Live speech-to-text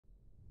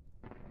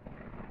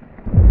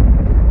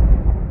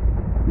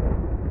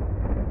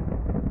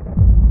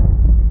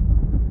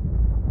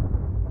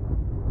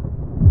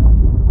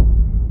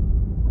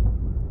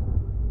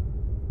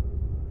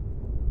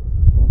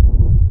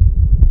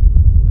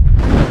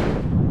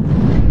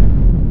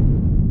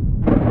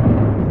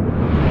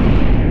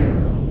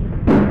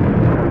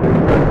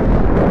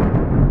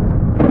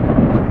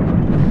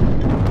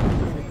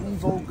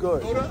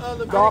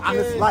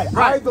darkness, light.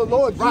 I, the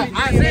Lord, right.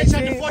 Isaiah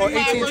chapter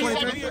 45,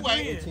 verse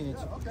 18.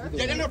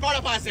 Yeah, they never brought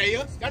up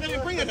Isaiah. Y'all never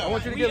bring it up. I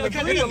want you to get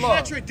because they're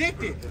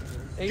contradicted.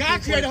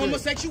 God created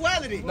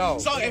homosexuality. No.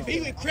 So if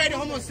he created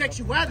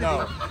homosexuality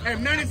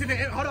and man is in the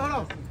hold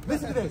on.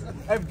 Listen to this.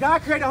 If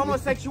God created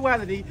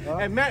homosexuality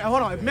and man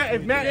if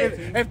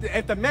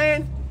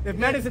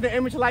man is in the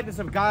image and likeness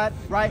of God,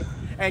 right?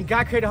 And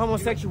God created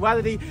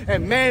homosexuality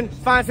and man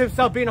finds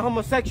himself being a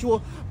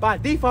homosexual by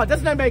default,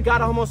 doesn't that make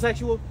God a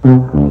homosexual? No.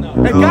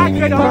 And God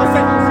created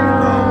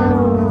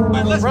homosexuality.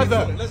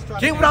 Brother,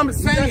 get what I'm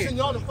saying.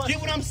 Get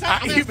what I'm saying.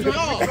 I'm asking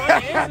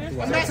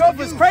y'all. Yourself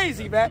is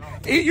crazy, man.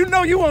 You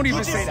know you won't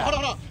even say that.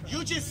 Hold on.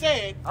 You just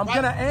said. I'm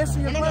gonna answer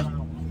your question.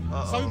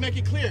 So we make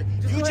it clear.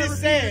 You just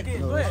said.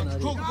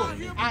 Cool.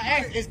 I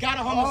asked, is God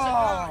a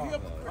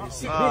homosexual?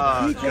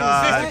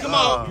 Come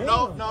on.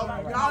 No.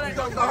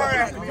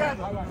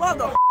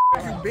 Mother. You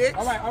bitch.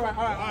 All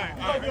right.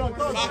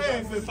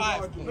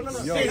 5 points.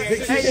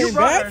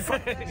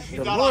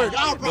 The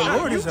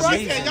Lord is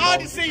amazing. Y'all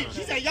deceived.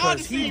 She said y'all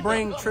deceived. He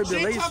bring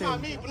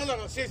tribulation,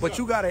 but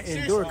you gotta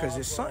endure because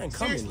there's something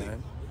coming,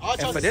 man.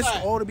 And for this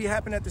all to be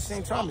happening at the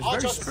same time is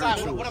very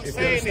spiritual. If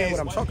you understand what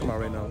I'm talking about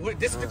right now.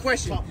 This is the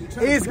question: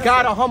 is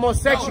God a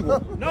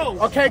homosexual? No.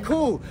 Okay,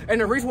 cool.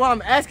 And the reason why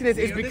I'm asking this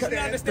is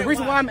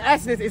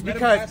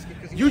because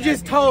you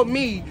just told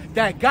me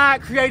that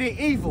God created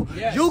evil.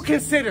 You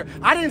consider,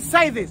 I didn't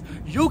say this,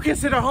 you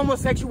consider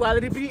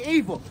homosexuality to be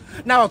evil.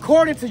 Now,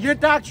 according to your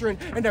doctrine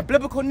and the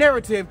biblical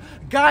narrative,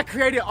 God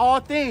created all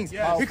things.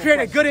 He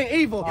created good and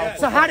evil.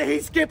 So how did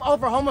he skip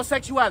over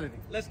homosexuality?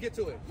 Let's get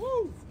to it.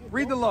 Woo.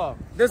 Read the law.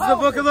 This is the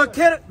book of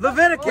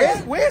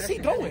Leviticus. Where is he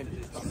going?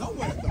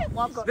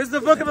 This is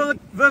the book of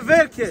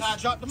Leviticus,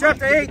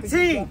 chapter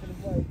 18,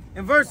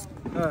 and verse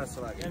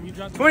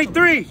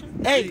 23.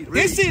 Hey,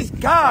 this is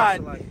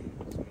God's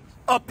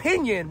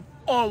opinion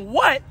on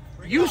what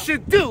you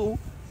should do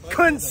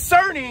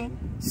concerning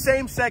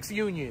same-sex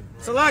union.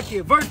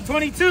 Salakia, verse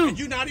 22. And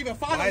you're not even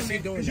following me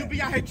because you be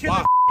out here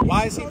killing.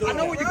 Why is he doing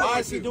that? Why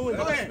is he doing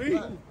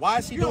that? Why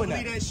is he doing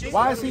that?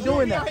 Why is he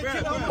doing that?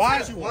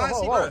 Why is he doing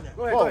that?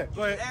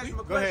 Go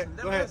ahead.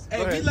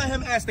 Hey, we let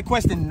him ask the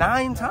question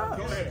 9 times.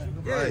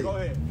 Go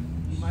ahead.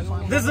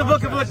 This is the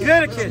book of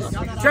Leviticus,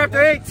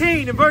 chapter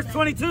 18, and verse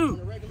 22.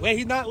 Where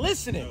he's not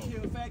listening.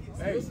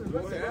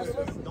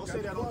 Don't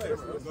say that on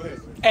camera. Go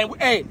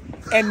ahead.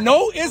 And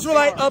no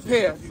Israelite up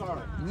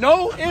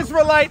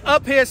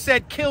here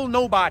said kill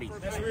nobody.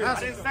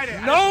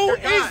 No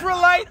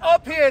Israelite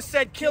up here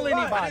said kill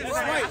anybody.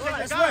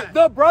 That's right.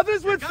 The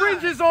brothers with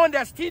fringes on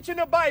that's teaching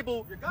the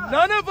Bible,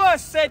 none of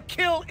us said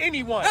kill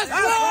anyone. That's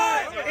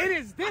right. It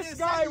is this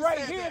guy right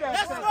here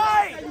that said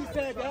right. You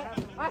said that.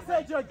 I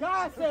said your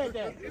God said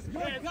that. Your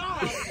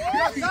God.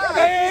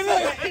 Man,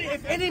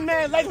 if any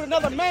man lays with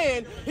another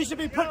man, he should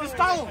be put to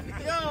stone.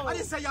 I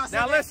didn't say y'all said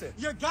now that. Listen.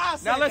 Your God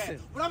said now listen.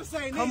 that. What I'm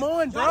saying come is,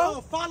 on, bro.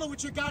 don't follow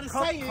what your God is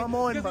saying. Come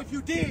on, because if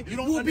you did,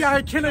 you would be out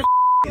here killing.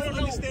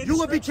 You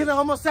would be killing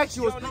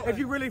homosexuals if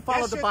you really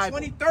followed the Bible.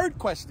 That's your 23rd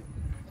question.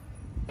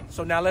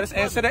 So now let us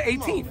answer the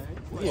 18th.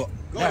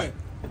 Go ahead.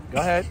 Go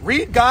ahead.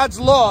 Read God's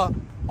law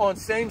on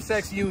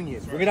same-sex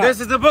union. This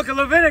is the book of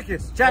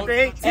Leviticus, chapter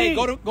 18. Hey,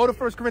 go to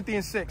 1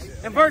 Corinthians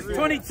 6. And verse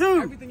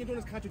 22. Everything you're doing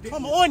is contradiction.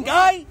 Come on,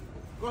 guy.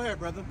 Go ahead,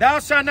 brother. Thou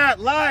shalt not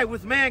lie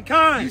with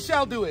mankind. You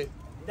shall do it.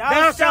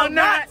 Thou shalt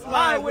not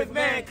lie with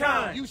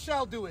mankind. You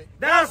shall do it.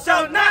 Thou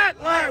shalt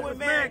not lie with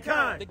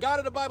mankind. The God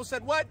of the Bible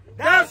said what?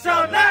 Thou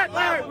shalt not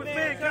lie with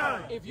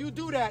mankind. If you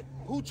do that,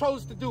 who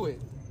chose to do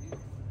it?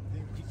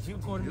 You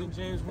quoted in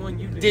James 1,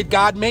 you did. Did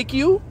God make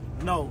you?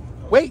 No.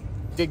 Wait,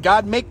 did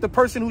God make the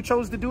person who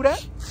chose to do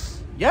that?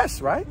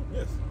 Yes, right?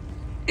 Yes.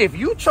 If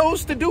you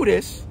chose to do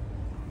this,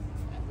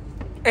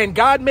 and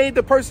God made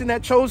the person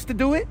that chose to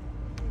do it,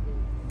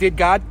 did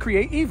God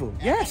create evil?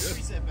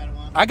 Yes.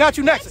 I got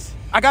you next.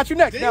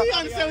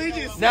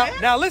 Now,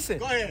 now listen.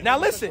 Go ahead. Now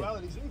listen.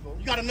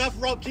 You got enough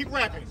rope. Keep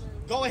rapping.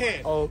 Go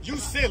ahead. Oh. You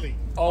silly.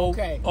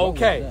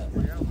 Okay.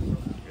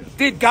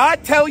 Did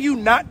God tell you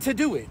not to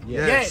do it?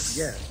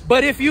 Yes.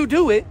 But if you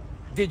do it,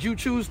 did you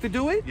choose to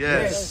do it?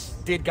 Yes.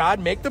 Did God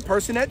make the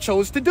person that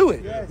chose to do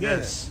it?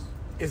 Yes.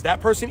 Is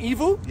that person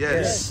evil?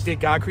 Yes. Did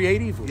God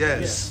create evil?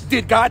 Yes.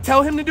 Did God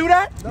tell him to do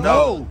that?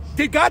 No.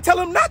 Did God tell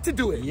him not to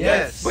do it?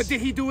 Yes. But did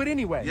he do it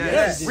anyway?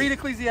 Yes. Read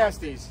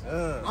Ecclesiastes.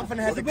 I'm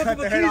finna have The to book cut of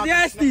the head off.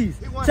 Ecclesiastes,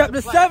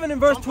 chapter 7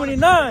 and verse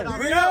 29.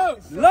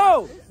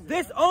 Lo,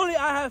 this only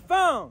I have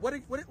found. What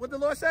the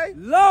Lord say?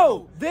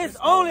 Lo, this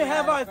only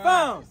have I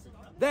found.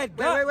 That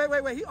God.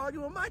 Wait. He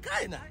arguing with my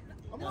guy now.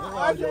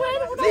 Leave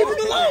him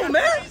alone,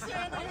 man.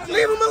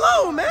 Leave him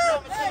alone,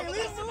 man.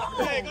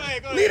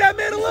 Leave that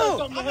man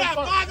alone. I'm not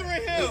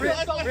bothering him.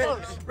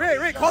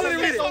 Rick, call it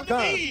and read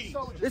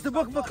it. This is the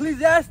book of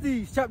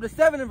Ecclesiastes, chapter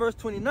 7 and verse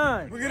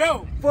 29. Bring it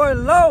out. For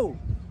lo,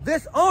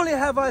 this only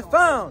have I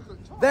found,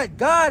 that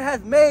God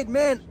has made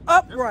man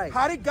upright.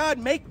 How did God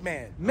make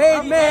man?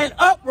 Made man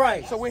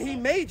upright. So when he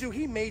made you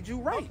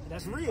right.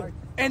 That's real.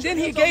 And then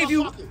he gave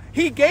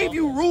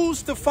you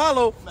rules to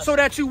follow so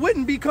that you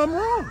wouldn't become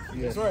wrong.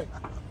 That's right.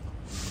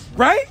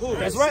 Right?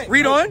 That's right.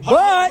 Read on.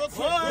 But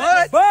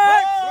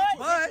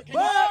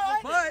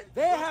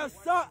they But have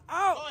sought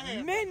out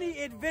many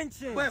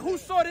inventions. But who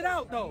sought it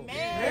out though?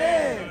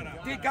 Man.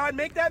 Did God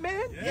make that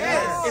man?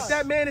 Yes. If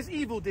that man is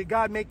evil, did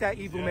God make that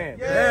evil man?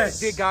 Yes.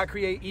 Did God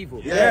create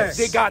evil? Yes.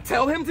 Did God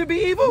tell him to be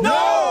evil?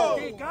 No.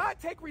 Did God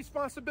take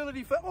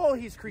responsibility for all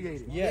he's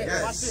created?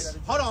 Yes. Watch this.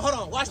 Hold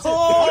on. Watch this.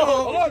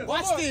 Hold on.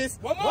 Watch this.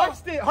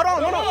 Watch this. Hold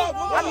on.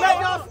 I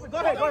let y'all. Go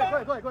ahead.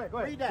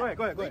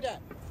 Go ahead.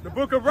 The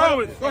book of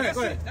Romans,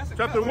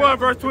 chapter 1,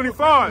 verse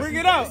 25. Bring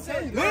it out.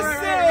 Listen.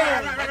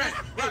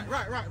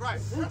 Right.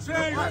 Who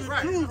changed the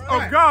truth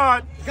of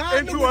God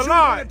into a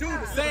lie? Go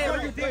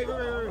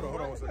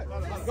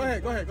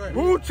ahead.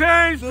 Who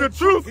changed the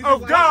truth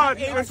of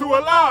God into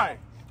a lie?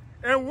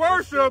 And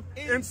worship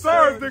and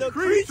serve the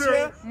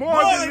creature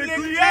more than the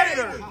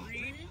creator,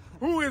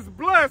 who is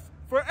blessed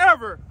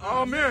forever.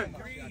 Amen.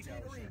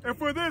 And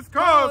for this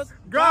cause,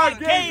 God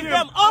gave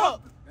them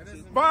up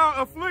by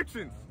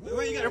afflictions.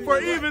 And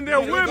for even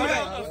their women,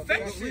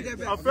 affection. You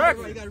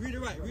gotta read it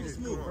right. Read it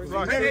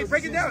smooth. Hey,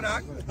 break it down,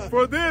 Doc.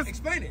 For this,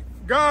 Explain it.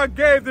 God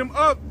gave them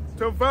up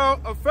to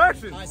vile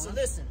affections. All right, so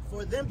listen,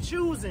 for them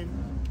choosing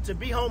to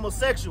be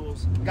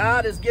homosexuals,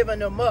 God has given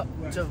them up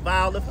to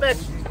vile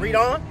affections. Read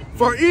on.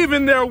 For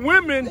even their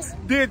women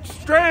did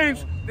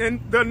strange in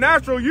the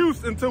natural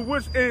use into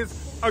which is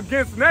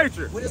against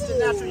nature. What is the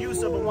natural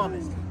use of a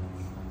woman?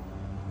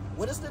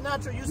 What is the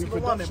natural use of a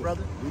woman,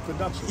 brother?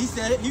 Reproduction. He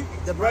said it.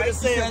 The brother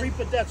said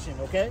reproduction,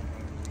 okay?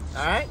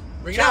 All right?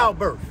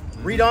 Childbirth.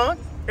 Read on.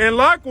 And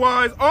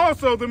likewise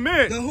also the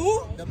men. The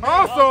who?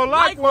 Also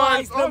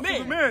likewise the also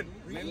men. the men.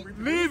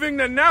 Leaving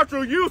the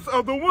natural use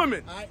of the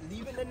woman. All right,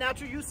 leaving the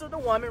natural use of the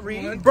woman.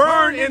 Read.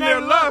 Burn in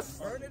their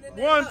lust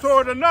one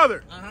toward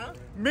another. Uh-huh.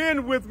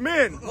 Men with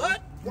men.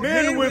 What?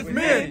 Men with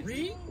men.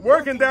 Read.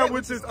 Working that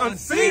which is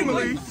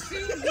unseemly.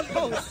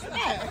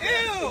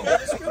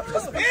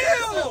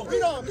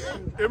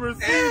 And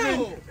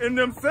receiving in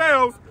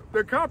themselves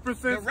the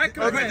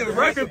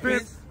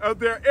recompense of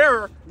their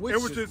error,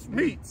 and which is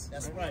meat.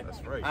 That's right.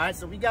 All right,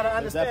 so we got to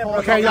understand.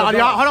 Okay, y'all,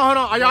 hold on.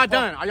 Are y'all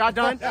done?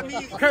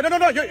 Okay,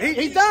 no.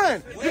 He's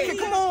done.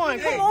 Come on.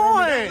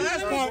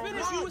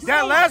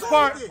 That last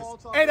part.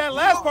 Hey, that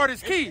last part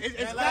is key.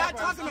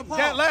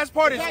 That last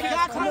part is key.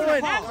 Come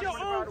on. Ask your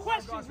own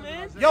questions,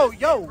 man.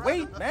 Yo,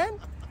 wait, man.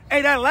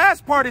 Hey, that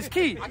last part is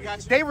key.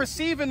 They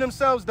receive in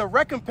themselves the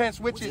recompense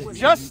which is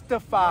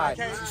justified.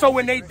 So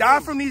when they die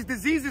from these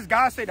diseases,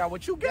 God say, "Now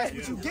what you get?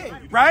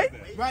 Right?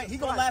 Right, he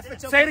gonna laugh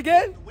at your Say it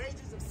again.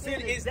 sin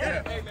is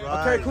death.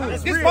 Okay, cool.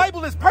 This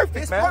Bible is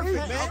perfect, man.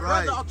 Perfect, man.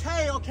 Brother,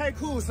 okay,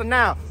 cool. So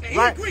now, He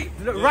right, agreed.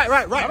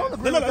 right.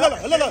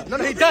 Look. No,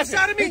 he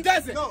doesn't. He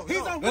doesn't. He's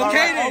on.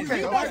 Okay,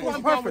 Okay, then.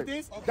 that's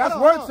perfect. That's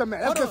word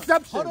cement. That's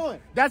deception.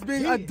 That's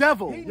being a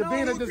devil. You're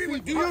being a deceiver.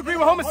 Do you agree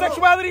with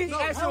homosexuality?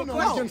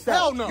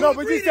 Hell no. No,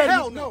 but you said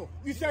hell no.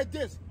 You said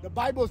this. The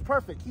Bible is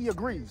perfect. He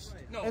agrees.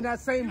 In that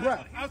same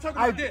breath. I was talking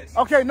about this.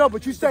 Okay, no,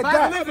 but you said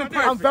Bible that. isn't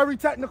perfect. I'm very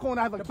technical and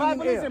I have a keen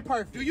Bible ear. isn't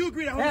perfect. Do you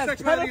agree that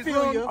homosexuality is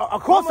wrong?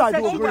 Of course I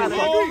do agree.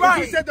 Homosexuality.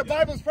 Right. He said the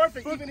Bible is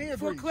perfect. Even he For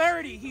agrees.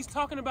 clarity, he's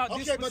talking about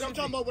this. Okay, but I'm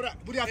talking about what I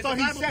thought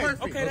he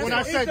said. Okay, that's When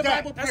I said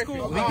that. That's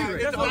cool.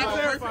 That's what I'm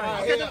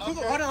clarifying.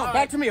 Hold on.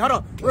 Back to me. Hold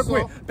on. Real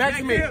quick. Back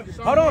to me.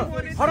 Hold on.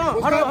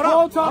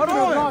 Paul talking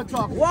or God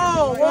talking?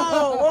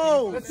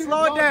 Whoa.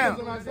 Slow it down.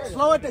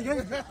 Slow it down.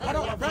 Hold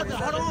on, brother.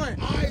 Hold on.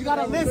 You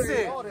gotta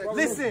listen.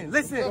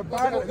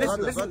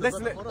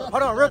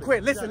 Hold on, real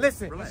quick. Listen.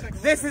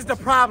 This is the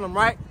problem,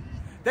 right?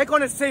 They're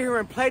going to sit here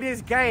and play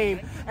this game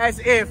as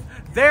if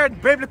their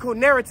biblical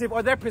narrative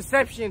or their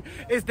perception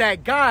is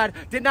that God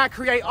did not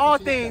create all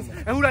things,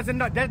 and who doesn't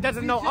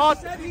know all.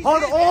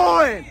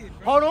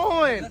 Hold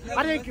on.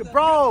 I didn't,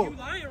 bro.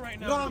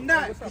 No, I'm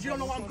not, because you don't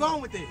know where I'm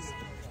going with this.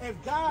 If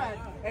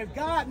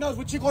God knows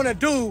what you're gonna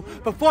do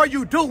before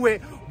you do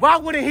it, why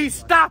wouldn't he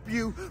stop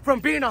you from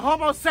being a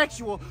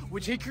homosexual,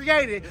 which he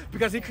created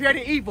because he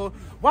created evil?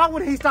 Why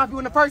wouldn't he stop you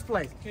in the first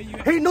place? He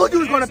knew you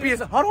was gonna be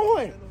hold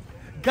on.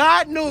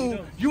 God knew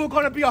you were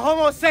gonna be a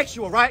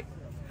homosexual, right?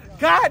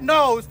 God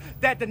knows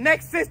that the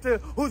next sister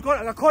who's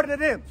gonna, according to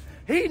them,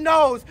 he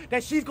knows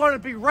that she's gonna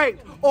be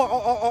raped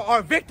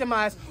or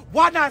victimized.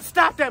 Why not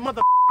stop that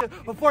mother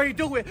before you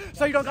do it,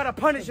 so you don't gotta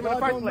punish him in the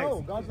first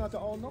place? God's not the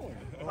all-knowing.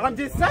 I'm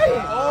just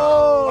saying.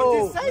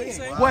 I'm just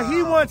saying. What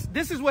he wants.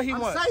 This is what he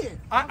wants. saying.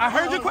 I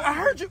heard you. I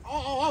heard you.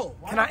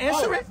 Can I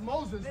answer it?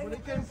 Moses, when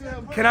it came to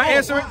him. Can I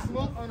answer it?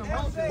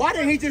 Why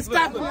didn't he just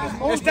stop him?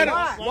 Instead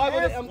of Why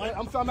would it,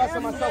 I'm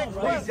asking myself.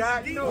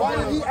 Why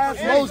did he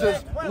ask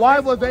Moses? Why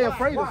were they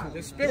afraid of him?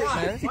 The spirit,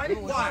 man. I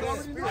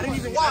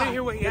didn't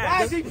hear what he why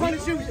asked. is he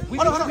punish you? We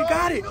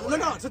got it.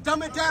 No, to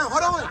dumb it down.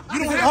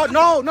 Hold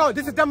on. No.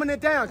 This is dumbing it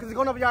down because it's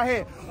going over your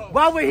head.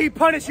 Why would he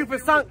punish you for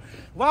something?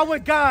 Why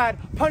would God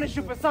punish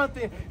you for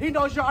something he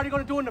knows you're already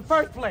going to do in the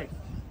first place?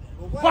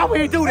 Why would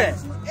he do that?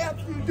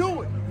 After you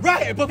do it.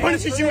 Right, but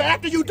punishes you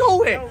after you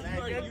do it.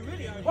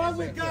 Why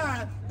would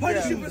God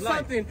punish you for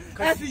something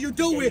after you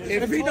do it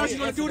if he knows you're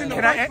going to do it in the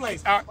first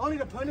place? Only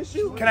to punish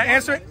you? Can I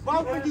answer it?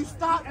 Why would you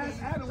stop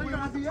so you don't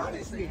have to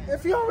punish me?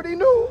 If you already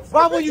knew.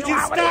 Why would you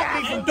just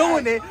stop me from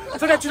doing it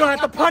so that you don't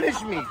have to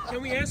punish me?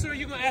 Can we answer or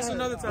you gonna ask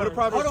another time?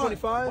 Proverbs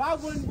 25. Why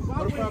wouldn't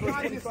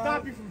God just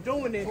stop you from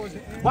doing it?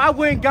 Why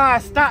wouldn't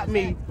God stop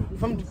me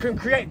from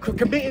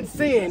committing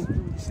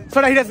sin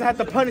so that he doesn't have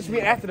to punish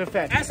me after the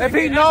fact? If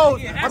he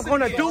knows I'm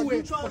going to do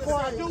it before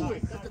I do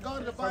it. If the God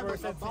of the Bible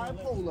is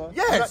bipolar,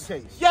 Yes.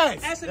 yes.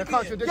 Yes. Ask it That again.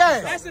 contradicts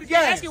Yes. Ask it again.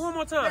 Yes. Ask it one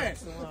more time.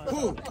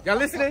 Cool. Y'all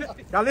listening?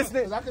 Y'all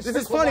listening? This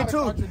is funny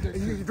too.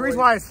 The reason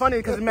why it's funny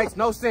because it makes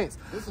no sense.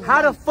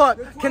 How the fuck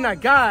can a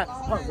God,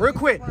 real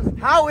quick,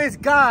 how is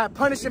God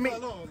punishing me?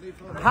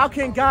 How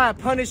can God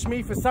punish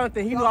me for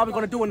something he knew I was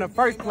going to do in the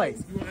first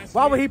place?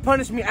 Why would he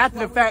punish me after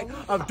the fact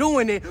of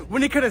doing it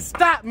when he could have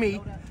stopped me?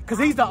 Because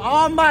he's the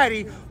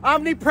almighty,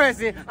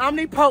 omnipresent,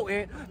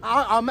 omnipotent,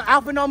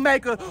 Alpha and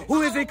Omega,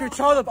 who is in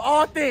control of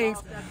all things.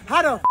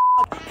 How the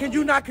f can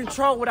you not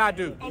control what I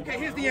do? Okay,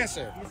 here's the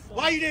answer.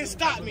 Why you didn't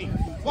stop me?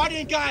 Why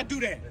didn't God do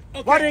that?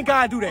 Okay. Why didn't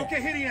God do that?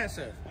 Okay, here's the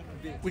answer.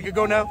 We could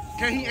go now?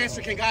 Can he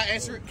answer? Can God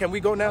answer it? Can we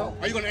go now?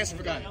 Are you going to answer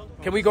for God?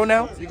 Can we go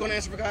now? You going to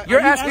answer for God?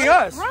 You're asking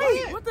us.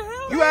 Right. What the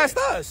hell? You asked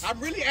us. I'm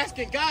really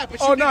asking God, but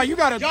Oh, no, you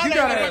gotta- y'all you ain't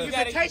gotta- a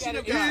representation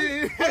of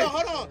God.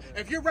 Hold on.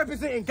 If you're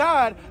representing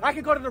God, I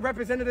can go to the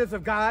representatives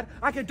of God.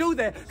 I can do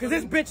that because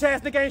this bitch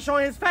ass nigga ain't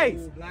showing his face.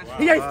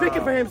 He ain't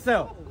speaking for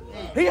himself.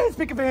 He ain't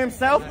speaking for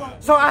himself,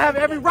 so I have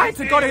every right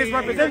to go to his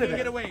representative.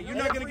 You're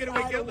not going to get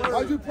away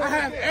guiltless. I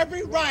have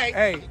every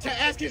right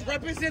to ask his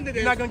representative.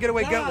 You're not gonna get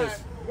away guiltless.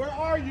 Where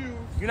are you?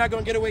 You're not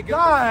gonna get away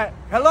guiltless. God,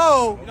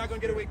 hello. You're not going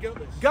to get away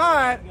guiltless.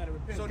 God.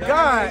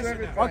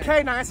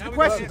 Okay, now answer the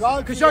question.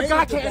 Because your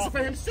God can't answer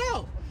for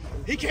himself.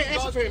 He can't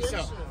answer for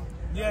himself.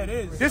 Yeah, it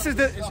is. This is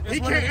the. He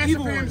can't answer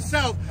for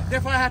himself.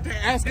 Therefore, I have to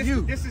ask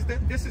you. This is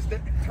the.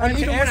 And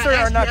even to when answer I or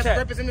ask not you as yet? a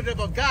representative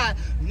of God,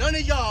 none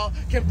of y'all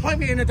can point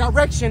me in in the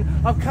direction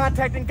of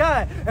contacting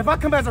God. If I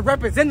come as a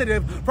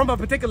representative from a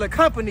particular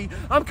company,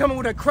 I'm coming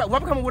with a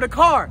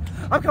car.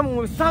 I'm coming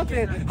with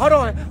something. Hold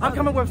on. I'm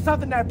coming with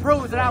something that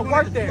proves that I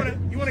work there.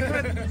 You want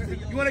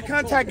to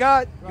Contact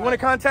God. You want to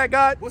contact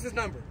God? What's his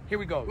number? Here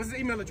we go. What's his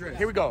email address?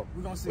 Here we go.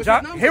 What's his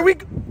John, number? here we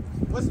go.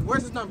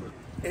 Where's his number?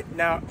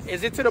 Now,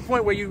 is it to the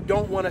point where you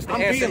don't want us to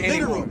I'm answer being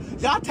anymore? literal.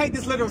 Y'all take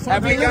this literal.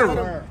 Have we literal.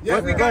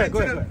 Have we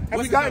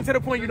gotten to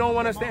the point you don't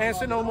want us to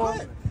answer no more?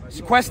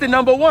 Question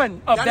number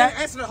one of Y'all that.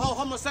 didn't answer the whole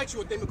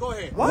homosexual thing, but go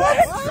ahead. What?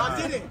 Y'all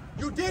didn't.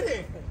 You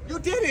didn't. You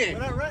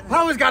didn't.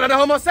 How is God not a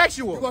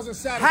homosexual? wasn't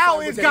satisfied How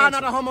with is the God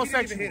answer. not a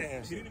homosexual?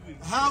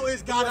 How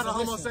is God not a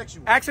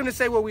homosexual? Ask him to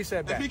say what we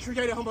said If back. he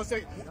created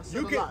homosexual,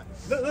 you can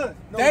look.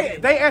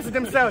 They answered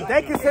themselves.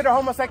 They consider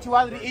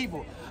homosexuality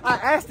evil. I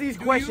asked these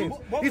questions.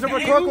 These are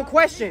rhetorical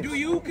questions. Do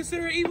you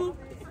consider it evil?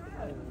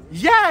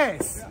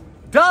 Yes.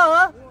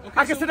 Duh.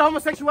 I consider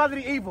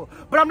homosexuality evil,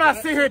 but I'm not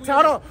sitting here.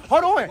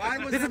 Hold on.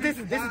 This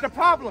is the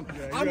problem.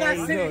 I'm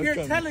not sitting here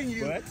telling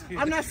you.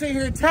 I'm not sitting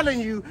here telling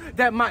you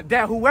that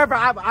whoever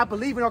I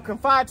believe in or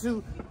confide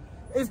to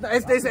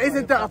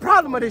isn't a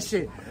problem of this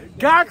shit.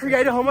 God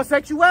created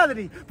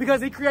homosexuality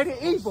because he created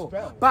evil.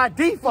 By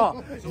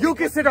default, you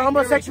consider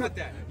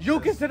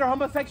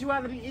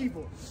homosexuality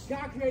evil.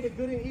 God created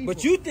good and evil.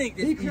 But you think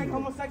he created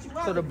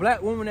homosexuality. so? The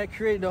black woman that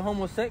created the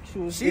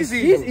homosexuals, She's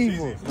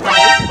evil. Wait. The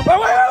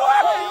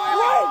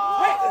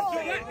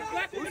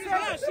black woman is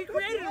God. She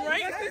created it,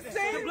 right?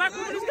 The black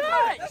woman is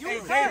God.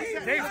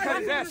 Dave cut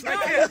his ass right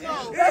there.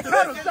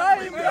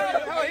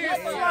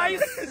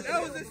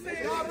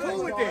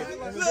 Cool with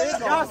this.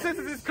 Y'all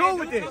sisters is cool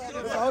with this.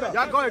 Hold on.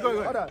 Y'all go ahead.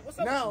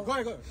 Now,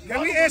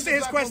 Can we answer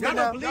his question?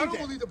 y'all don't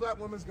believe the black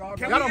woman's God.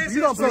 Can Y'all we don't, answer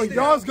you don't his believe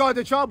question? y'all's God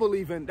that y'all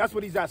believe in. That's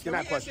what he's asking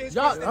that question.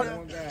 Y'all,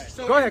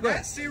 So Go ahead.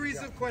 That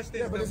series of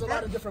questions. but there's a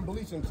lot of different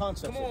beliefs and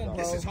concepts.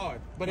 This is hard.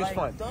 But it's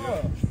fun.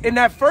 In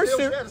that first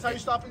series, That's how you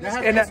stop it.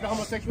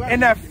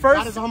 in that God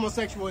first, is a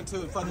homosexual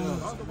until fucking.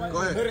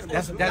 Go ahead.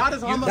 that,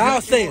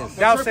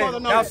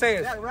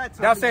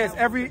 thou sayest.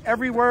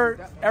 Every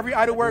word, every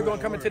idle word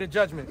gonna come into the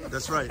judgment.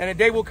 That's right. And a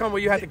day will come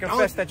where you have to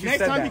confess that you Next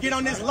said time that. you get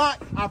on this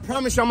lot, I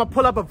promise you, I'm gonna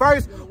pull up a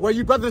verse where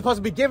you brothers are supposed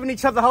to be giving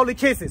each other holy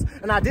kisses,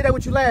 and I did that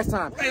with you last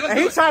time. And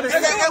he tried to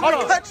say, "Hold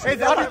on,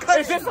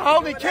 is this a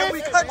holy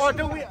kiss, or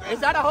do we? Is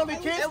that a holy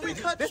kiss?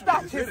 This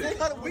not kissing.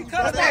 we're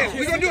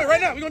gonna do it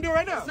right now. We're gonna do it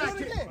right now.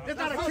 It's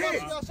not a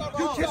kiss.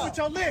 You kiss with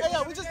your lips.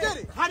 Yeah, we just did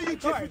it. How do you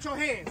kiss with your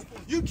hands?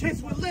 You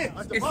kiss with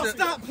lips.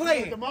 Stop The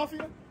playing.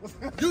 mafia?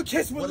 You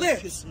kiss with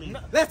lips.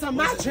 That's on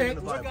my check.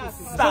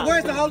 So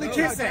where's the holy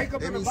kiss at?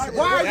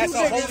 Why are you That's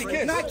a holy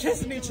kiss. not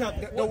kissing each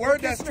other? The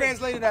word that's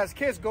translated as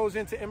kiss goes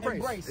into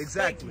embrace.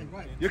 Exactly.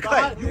 You're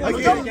cut. The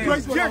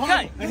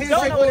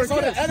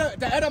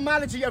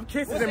etymology of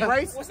kiss is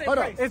embrace. Hold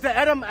on. It's the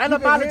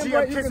etymology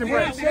of kiss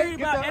embrace. Worry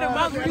about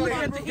etymology. Look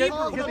at the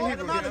Hebrew. Get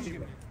the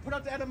Hebrew. Put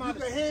up the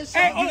etymology.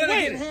 Handshake. Oh,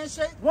 wait.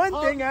 Handshake. One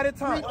thing at a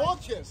time. Or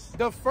kiss.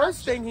 The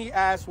first thing he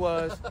asked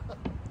was,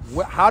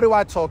 how do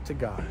I talk to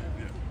God?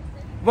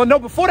 Well, no,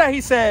 before that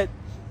he said,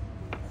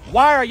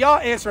 why are y'all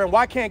answering?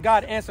 Why can't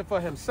God answer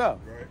for himself?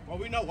 Well,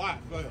 we know why.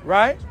 Go ahead.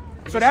 Right?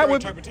 So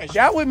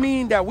that would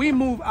mean that we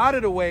move out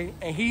of the way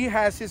and he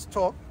has his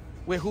talk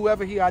with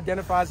whoever he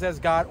identifies as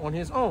God on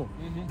his own.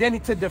 Then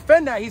to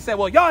defend that, he said,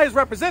 well, y'all his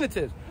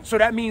representatives. So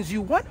that means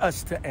you want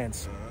us to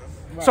answer.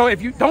 Right. So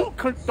if you don't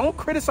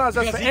criticize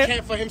us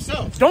for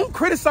himself. Don't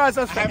criticize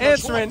us for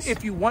answering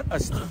if you want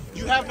us to.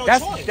 You have no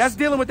choice. That's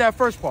dealing with that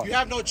first part. You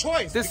have no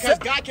choice because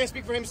God can't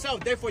speak for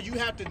himself. Therefore, you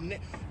have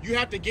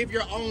to give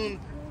your own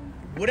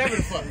whatever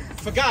the fuck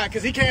for God,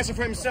 because he can't answer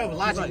for himself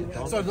logically.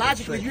 Right. So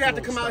logically, you have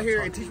to come out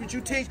here and teach what you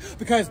teach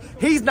because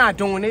he's not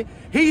doing it.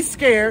 He's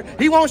scared.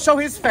 He won't show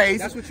his face.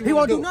 That's what he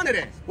won't do none of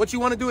that. What you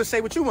want to do is say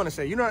what you want to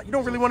say. You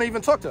don't really want to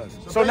even talk to us.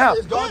 So now,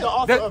 is God the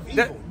author of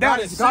evil? God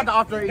is God the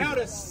author of evil. Now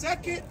the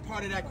second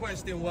part of that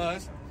question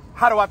was,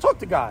 how do I talk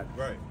to God?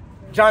 Right.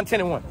 John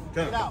 10:1.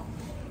 Get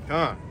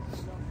out.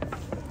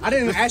 I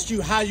didn't ask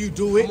you how you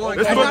do it.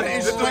 Come on,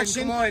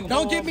 instruction.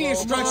 Don't give me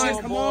instructions.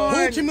 Come on.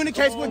 Who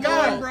communicates with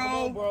God?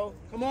 Bro.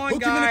 Come on, Who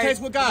communicates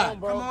with God?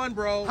 Come on,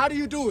 bro. How do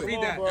you do it?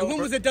 Read that. And when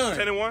was it done?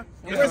 10:1.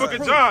 It's the book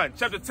of John,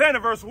 chapter 10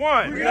 and verse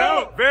 1.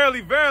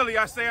 Verily, verily,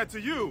 I say unto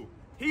you,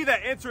 he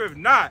that entereth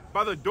not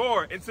by the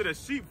door into the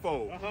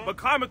sheepfold, but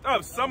climbeth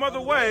up some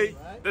other way,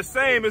 the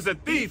same is a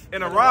thief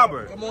and a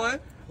robber. Come on.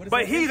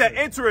 But he that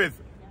entereth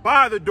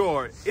by the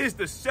door is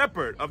the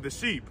shepherd of the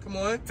sheep. Come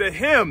on. To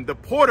him the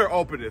porter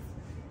openeth,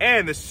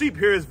 and the sheep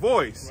hear his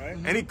voice,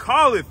 and he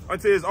calleth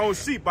unto his own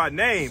sheep by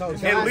name,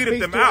 and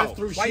leadeth them out.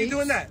 Why are you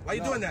doing that? Why are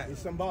you doing that?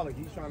 It's symbolic.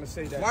 He's trying to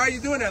say that. Why are you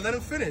doing that? Let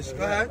him finish.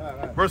 Go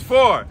ahead. Verse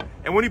 4,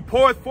 and when he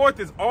poureth forth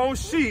his own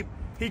sheep,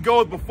 he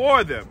goes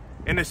before them,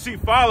 and the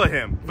sheep follow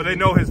him, for they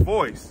know his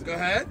voice. Go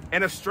ahead.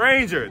 And a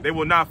stranger they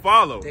will not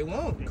follow. They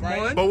won't. Come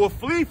on. But will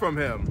flee from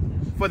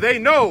him, for they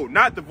know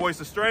not the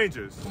voice of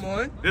strangers. Come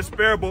on. This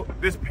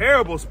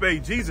parable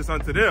spake Jesus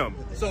unto them.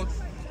 So,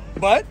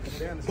 but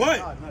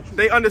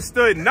they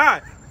understood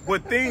not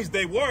what things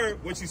they were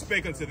which he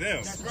spake unto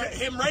them. That's right.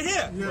 Him right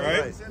here.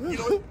 Right?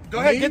 Go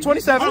ahead, get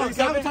 27. Oh,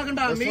 y'all been talking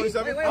about me? Wait,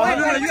 No,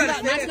 you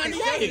got that's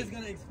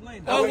 98.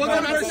 Oh, we're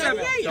going to verse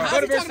 7. How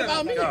is he talking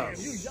about me?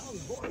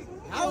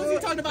 How is he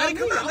talking about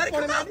me? Let it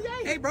come out.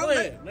 Hey, bro, let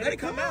it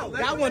come out.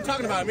 Y'all wasn't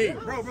talking about me.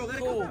 Bro, let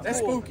it come out. That's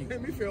spooky.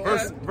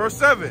 Verse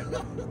 7.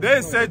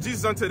 Then said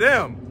Jesus unto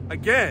them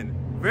again,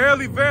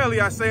 verily, verily,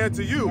 I say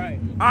unto you,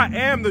 I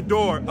am the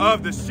door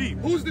of the sheep.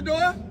 Who's the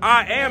door?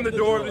 I am the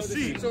door of the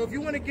sheep. So if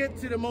you want to get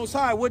to the Most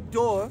High, what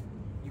door?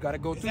 You got to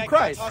go through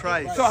Christ.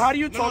 So how do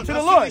you talk to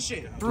the Lord?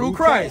 Through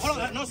Christ.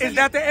 Is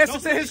that the answer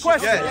to his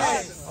question?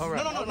 Yes. All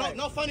right.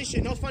 No funny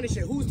shit. No funny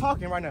shit. Who's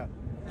talking right now?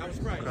 That was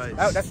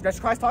Christ. That's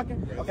Christ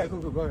talking? Okay,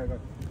 cool. Go ahead.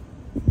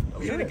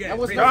 Read it again.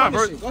 This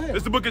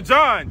is the book of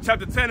John,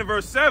 chapter 10 and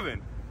verse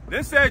 7.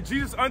 Then said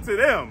Jesus unto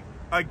them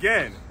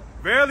again,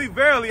 verily,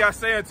 verily, I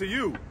say unto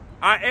you,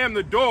 I am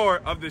the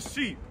door of the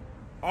sheep.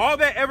 All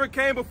that ever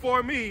came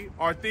before me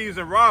are thieves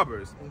and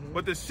robbers,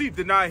 but the sheep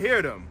did not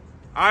hear them.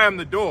 I am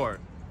the door.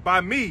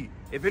 By me,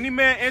 if any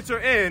man enter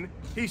in,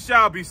 he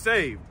shall be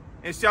saved,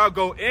 and shall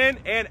go in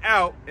and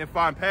out and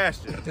find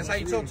pasture. That's how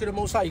you talk to the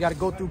Most High. You got to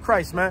go through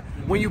Christ, man.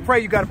 When you pray,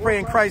 you got to pray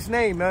in Christ's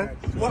name, man.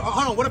 Well,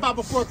 hold on. What about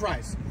before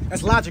Christ?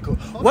 That's logical.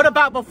 What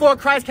about before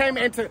Christ came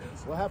into...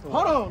 What happened?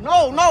 Hold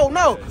on.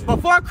 No.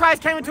 Before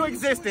Christ came into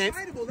existence...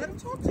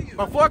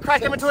 Before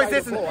Christ came into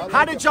existence,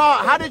 how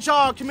did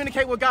y'all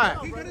communicate with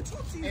God?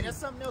 Hey, there's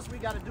something else we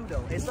got to do,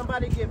 though. If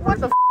somebody get verse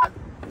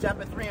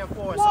chapter 3 and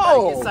 4, and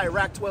somebody gets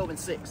Sirach 12 and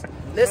 6.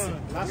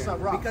 Listen,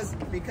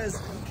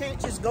 because you can't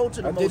just go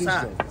to the Most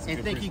High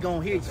and think He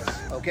gonna hear you.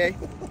 Okay,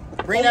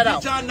 bring that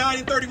out. John 9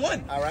 and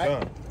 31. All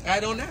right,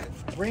 add on that.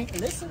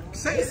 Listen.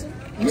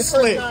 You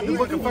slick. The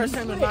book of 1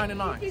 Samuel 9 and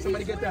 9.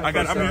 Somebody get that. I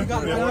got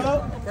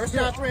it. First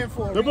John 3 and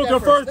 4. The book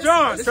of 1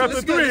 John,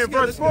 chapter 3 and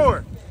verse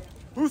 4.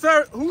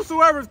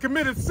 Whosoever has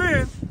committed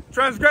sin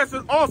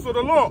transgresses also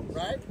the law.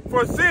 Right.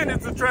 For sin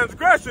is the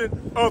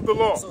transgression of the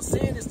law. So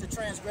sin is the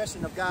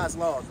transgression of God's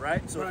laws,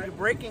 right? So if you're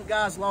breaking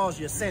God's laws,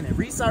 you're sinning.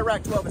 Read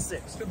Sirach 12 and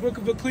 6. The book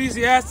of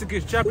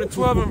Ecclesiasticus, chapter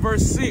 12 and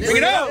verse 6. Bring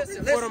it out.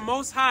 For the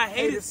Most High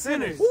hated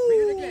sinners.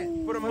 Read it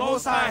again. For the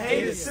Most High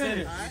hated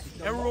sinners.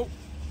 And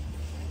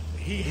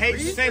He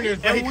hates sinners,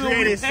 but he will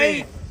created repay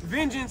sin.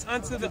 vengeance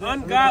unto the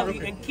ungodly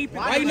and keep it.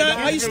 Why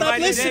you stop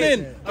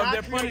listening? Of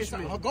their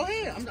punishment. Go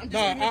ahead.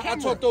 I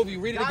talked over you.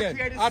 Read it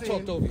again. I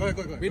talked over you. Go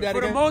ahead. Read that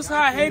For the again. Most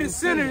High hated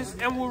sinners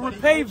and will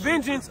repay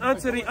vengeance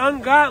unto the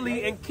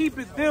ungodly and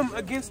keepeth them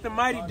against the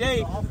mighty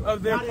day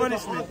of their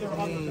punishment. The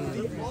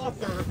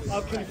author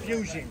of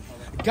confusion.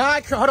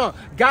 Hold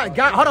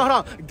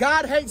on.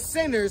 God hates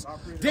sinners.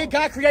 Did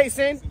God create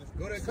sin?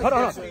 Hold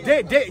on.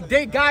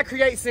 Did God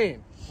create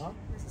sin?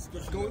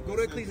 Go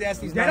to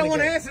Ecclesiastes. They don't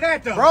want to answer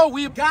that though. Bro,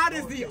 God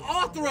is the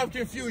author of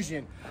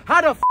confusion.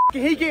 How the f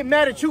can he get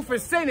mad at you for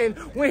sinning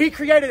when he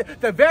created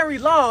the very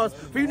laws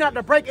for you not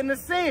to break into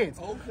sins?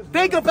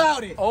 Think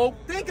about it.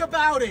 Think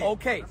about it.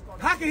 Okay.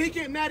 How can he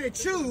get mad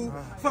at you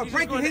for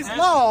breaking his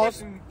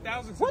laws?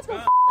 What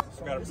the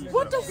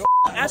What the f?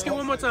 Ask it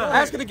one more time.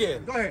 Ask it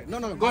again. Go ahead. No,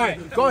 go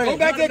ahead. Go ahead. Go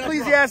back to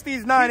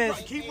Ecclesiastes 9 and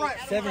Keep right.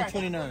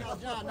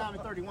 7:29. John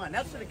 9:31.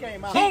 That should have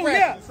came out. oh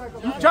yeah,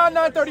 John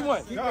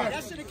 9:31.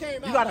 That should have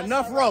came out. You got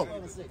enough rope.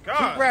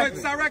 But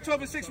Sirach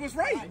 12 and 6 was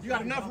right. You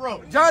got enough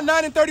rope. John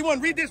 9 and 31.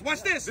 Read this.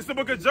 Watch this. It's the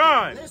book of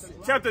John,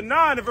 chapter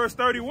 9 and verse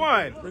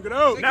 31. Bring it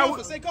out. Now,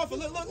 Say coffee.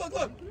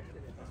 Look.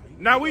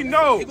 now we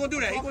know. He gonna do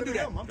that. He gonna do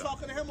that. I'm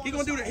talking to him. He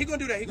gonna do that. He gonna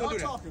do that. He gonna do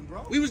that. talking,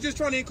 bro. We was just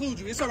trying to include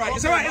you. It's all right.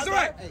 It's all right. It's all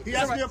right. He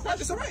asked me a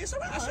question. It's all right. It's all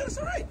right. I said it's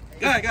all right.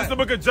 Go ahead. It's the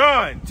book of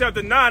John,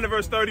 chapter 9 and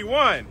verse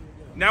 31.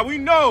 Now we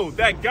know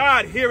that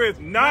God heareth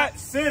not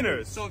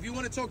sinners. So if you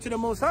want to talk to the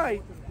Most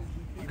High,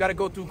 you got to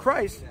go through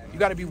Christ. You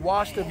got to be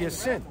washed of your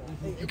sin.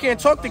 You can't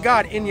talk to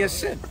God in your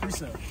sin.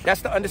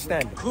 That's the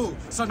understanding. Cool.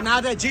 So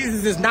now that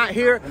Jesus is not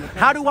here,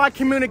 how do I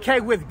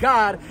communicate with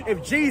God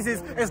if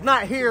Jesus is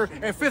not here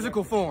in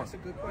physical form? That's a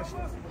good question.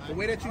 The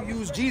way that you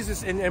use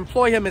Jesus and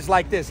employ him is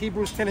like this.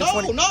 Hebrews 10 and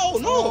 20.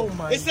 No.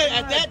 It said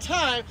at that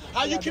time,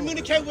 how you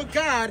communicate with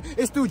God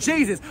is through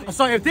Jesus.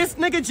 So if this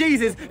nigga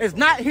Jesus is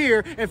not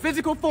here in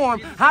physical form,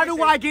 how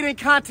do I get in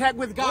contact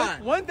with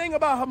God? One thing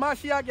about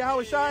Hamashiach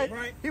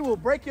Yahushai, he will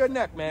break your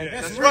neck, man.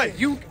 Yeah, that's right.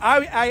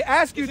 I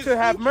ask you to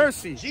have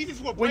mercy. Jesus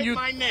will break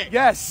my neck.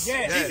 Yes.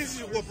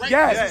 Jesus will break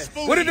Yes.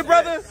 my neck. What did the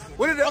brother?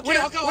 What did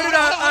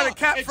the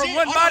cap from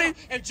one body?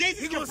 And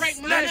Jesus can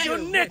break my Snatch neck. your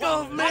neck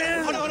off,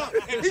 man. Hold on.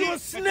 He will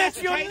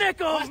snatch your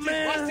neck off,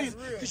 man.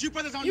 Because you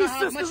brothers don't You know how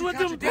much sisters you with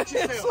them contradict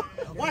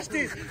yourself. Watch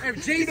this. If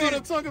Jesus, You know what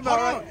I'm talking about,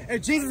 hold on. right?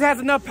 If Jesus has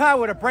enough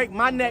power to break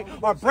my neck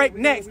or break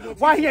necks,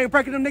 why he ain't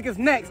breaking them niggas'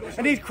 necks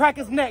and these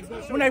crackers' necks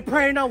when they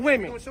praying on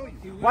women?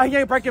 Why he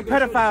ain't breaking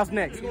pedophiles'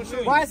 necks?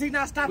 Why is he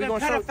not stopping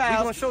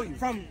pedophiles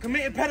from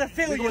committing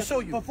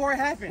pedophilia before it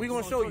happens? We're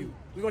going to show you.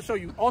 We're going to show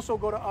you. Also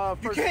go to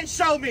You can't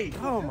show me.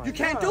 Oh my you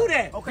can't God. do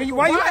that. Okay,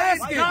 why you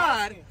asking?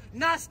 God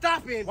not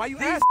stopping Why you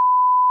these asking?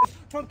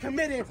 from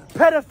committing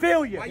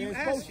pedophilia? Why you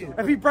asking?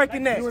 If he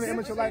breaking necks. You in the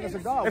image and likeness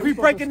of God. If he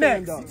breaking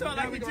necks. necks.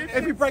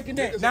 If he breaking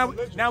necks. Now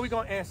we're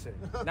going to answer.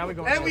 Now we're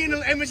going to And we in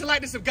the image and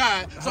likeness of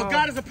God. So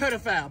God is a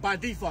pedophile by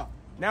default.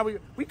 Now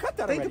we cut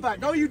that Think already. about it.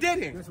 No, you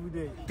didn't. Yes, we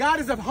did. God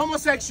is a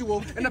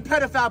homosexual and a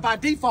pedophile by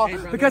default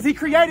because he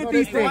created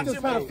these things.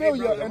 There's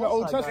pedophilia in the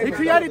Old Testament. He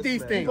created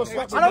these things.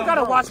 I don't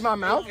gotta watch my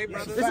mouth.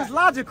 This is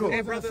logical.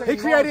 He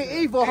created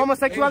evil.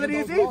 Homosexuality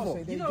is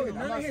evil. You know,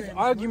 none of his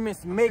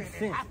arguments make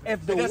sense.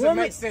 If the doesn't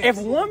woman, make sense. if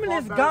woman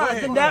is God,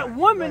 then that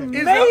woman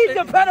made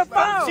the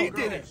pedophile. She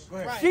did it.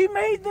 She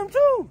made them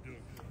too.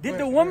 Did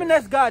the woman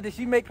that's God, did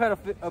she make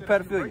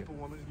pedophilia?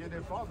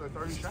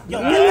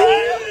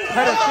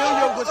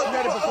 Pedophilia was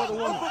created before the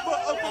woman.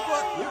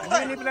 You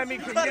didn't even let me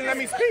speak.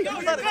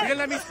 You didn't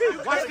let me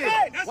speak. Watch this.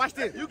 Watch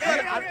this.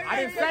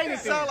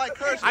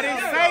 I didn't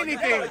say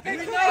anything. I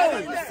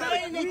didn't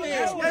say anything.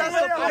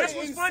 That's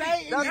what's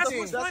funny.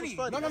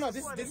 No.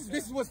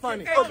 This is what's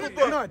funny. No,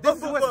 this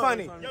is what's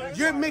funny.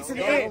 You're mixing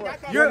it.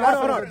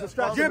 Hold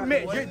on.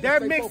 They're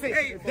mixing.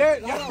 Hey,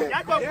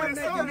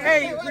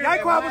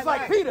 Yaquab was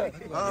like Peter.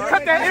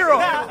 Cut that ear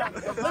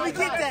off. Let me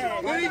get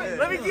that.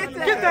 Let me get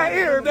that. Get that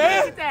ear,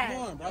 man.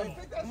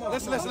 Come on,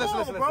 listen.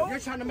 You're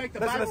trying to make the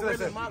Bible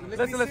real in my life.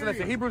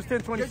 Listen. Hebrews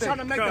 10:26. You're trying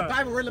to make the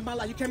Bible real in my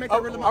life. You can't make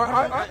that real in my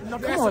life.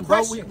 Come on,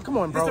 bro. Come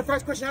on, bro. That's the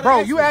first question.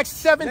 Bro, you asked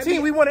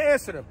 17. We want to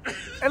answer them.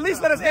 At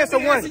least let us answer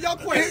one. Answer your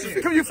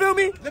question. Can you feel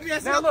me? Let me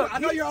answer Now your look,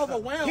 question. I know you're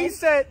overwhelmed. He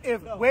said,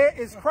 "Where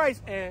is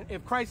Christ?" And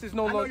if Christ is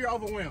no I know longer, you're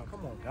overwhelmed.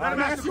 Come on, Let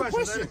me ask you a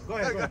question. Go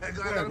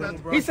ahead.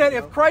 he said,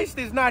 "If Christ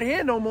is not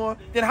here no more,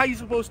 then how you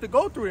supposed to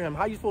go through him?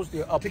 How you supposed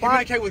to apply?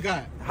 Communicate with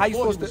God. How you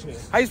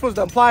supposed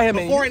to apply him?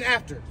 Before and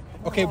after.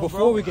 Okay,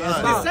 before we can answer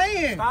I'm that.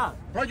 saying,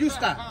 bro, you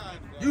stop.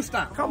 You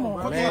stop. Come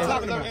on, What man. are you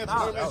talking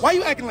about? Why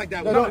you acting like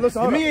that? No, listen,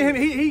 hold Me and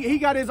him, he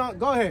got his own.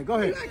 Go ahead.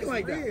 You acting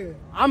like that?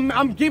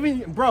 I'm giving,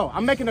 bro.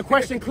 I'm making the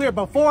question clear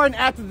before and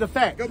after the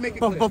fact. Go make it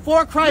clear.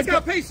 Before Christ. Look how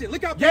patient.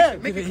 Look how Yeah,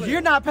 patient. Make it clear.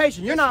 you're not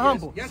patient. You're not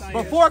humble. Yes, I am.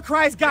 Before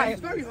Christ got, he's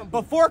very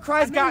humble. before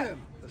Christ got,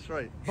 That's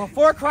right.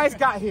 before Christ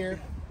got here,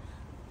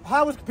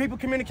 how was people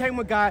communicating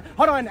with God?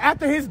 Hold on.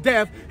 After his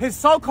death, his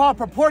so-called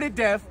purported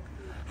death.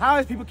 How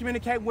is people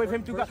communicating with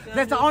him through God?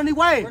 That's the only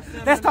way.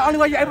 That's the only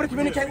way you're able to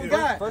communicate with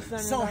God.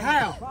 So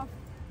how?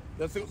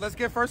 Let's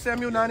get 1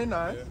 Samuel 9 and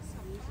 9.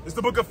 It's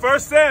the book of 1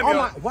 Samuel,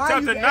 Why are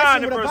chapter you 9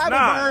 answering and with a verse Bible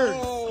 9.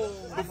 verse?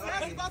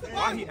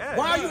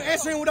 Why are you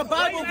answering with a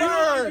Bible You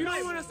verse?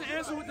 don't want us to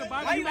answer with the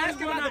Bible. You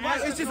asking about the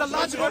Bible. It's just a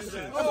logical.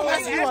 I'm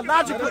asking you a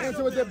logical.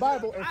 Into the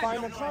Bible and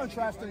find a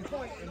contrasting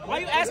point. Why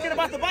are you asking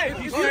about the Bible?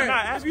 If you don't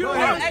ask Go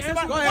ahead,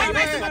 about go the ahead,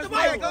 Bible, go about the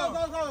ahead.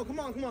 Bible. Go. Come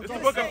on. It's the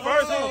book of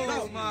 1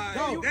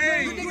 Samuel.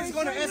 You niggas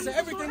gonna answer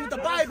everything with the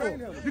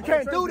Bible. You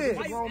can't do this.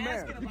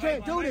 You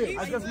can't do this.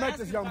 I just met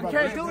this young You brother.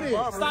 can't do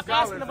this. Stop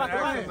asking about the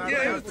Bible.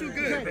 Yeah, it was too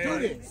good, Do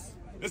man. this.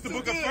 It's the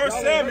book of 1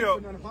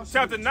 Samuel,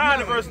 chapter 9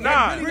 and verse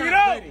 9. Bring it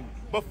out.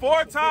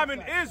 Before time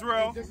in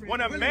Israel, when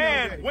a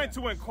man went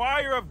to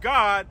inquire of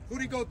God,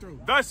 Who'd he go through?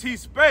 thus he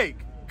spake,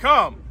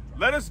 Come,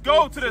 Let us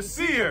go to the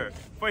seer,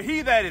 for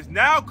he that is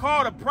now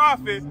called a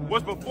prophet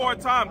was before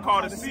time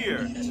called a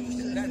seer.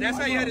 That's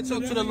how you had to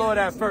talk to the Lord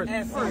at first.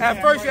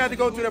 At first you had to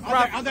go to the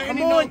prophet.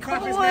 Come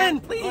on,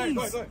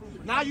 please.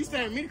 Now you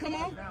saying me to come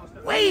on?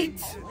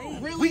 Wait.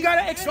 We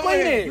gotta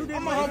explain it.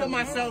 I'm gonna humble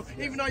myself,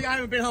 even though y'all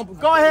haven't been humble.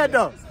 Go ahead,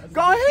 though.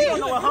 Go ahead. You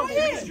don't know what humble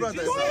means,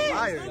 brother. You're a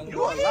liar.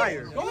 You're a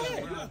liar. Go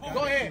ahead.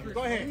 Go ahead.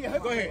 Go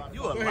ahead. Go ahead.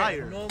 You a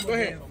liar. Go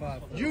ahead.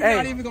 You're Hey,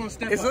 not even gonna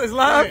step it's up.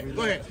 live.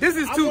 Go ahead. This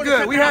is too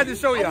good. We had to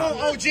show y'all. I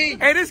want OG.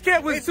 Hey, this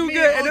camp was It's too me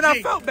good, and then I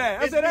OG. felt bad.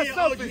 I It's said, that's me and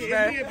OG. selfish, It's me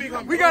man. and Big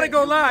Homie. We gotta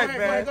go live, Go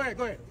man. ahead. Go ahead.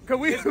 Go ahead. Cause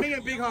we. It's me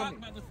and Big Homie.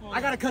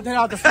 I gotta cut that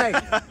out the snake.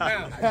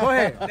 Go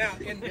ahead. Now,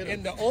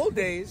 in the old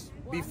days,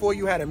 before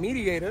you had a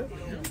mediator,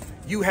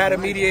 you had a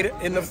mediator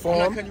in the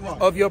form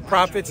of your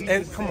prophets.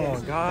 And come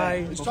on,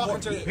 guy. He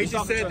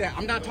just said that.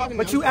 I'm not talking.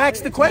 But you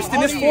asked the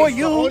question. It's for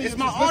you. It's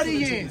my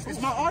audience. It's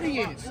my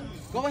audience.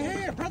 Go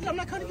ahead, brother. I'm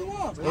not cutting you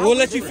off. We'll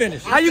let you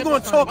finish. How you gonna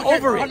talk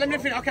over it? Let me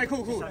finish. Okay,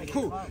 cool.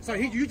 So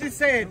you just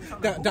said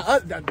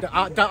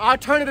the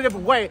alternative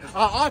way,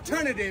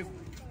 alternative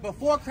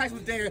before Christ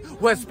was there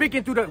was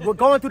speaking through we're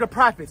going through the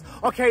prophets.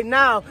 Okay,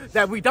 now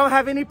that we don't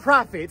have any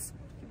prophets,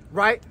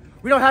 right?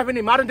 We don't have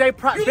any modern day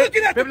prophets. You're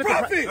looking at the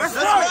prophets. That's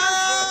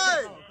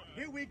right.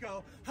 Here we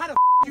go. How the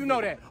you know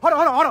that? Hold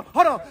on.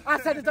 I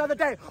said this the other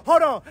day.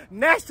 Hold on.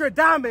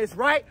 Nostradamus,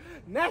 right?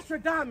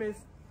 Nostradamus,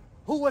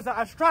 who was an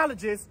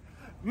astrologist,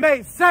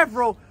 made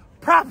several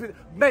prophets,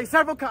 made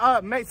several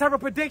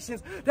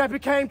predictions that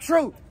became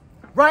true.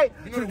 Right?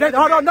 So hold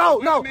on.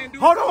 Hold on.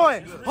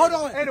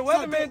 Hey, the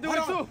weatherman do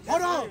it too.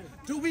 Hold on.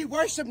 Do we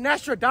worship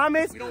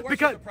Nostradamus? We don't worship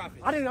because the prophet.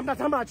 I'm not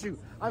talking about you.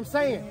 I'm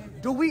saying,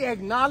 do we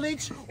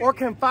acknowledge or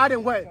confide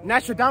in what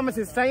Nostradamus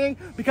is saying?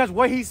 Because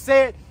what he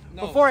said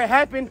before it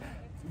happened,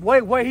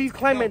 what he's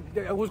claiming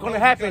was going to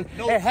happen,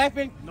 it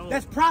happened.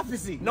 That's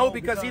prophecy. No,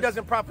 because he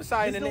doesn't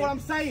prophesy in the name. What I'm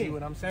saying. See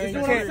what I'm saying?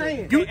 This is what I'm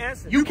saying.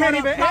 You can't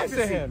even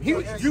answer him.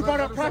 You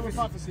brought up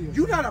prophecy.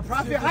 You're not a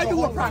prophet. How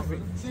you a prophet?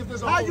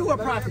 How you a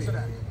prophet?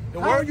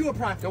 How are you a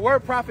prophet? The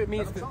word prophet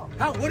means to.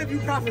 What have you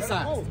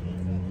prophesied?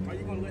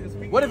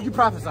 What have you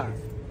prophesied?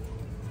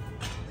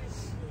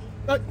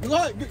 What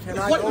have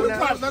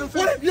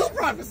you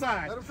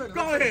prophesied?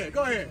 Go ahead.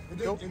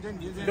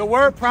 The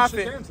word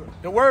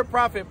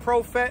prophet,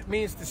 prophet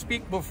means to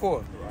speak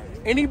before.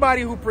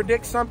 Anybody who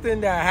predicts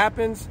something that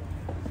happens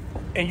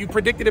and you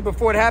predicted it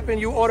before it happened,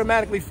 you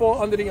automatically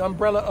fall under the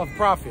umbrella of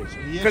prophet.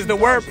 Because the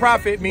word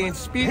prophet means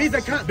speak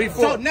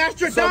before. So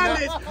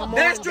Nostradamus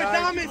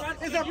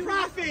is a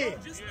prophet.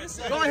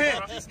 Go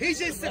ahead. He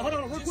just said, hold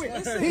on real quick.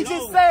 He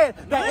just said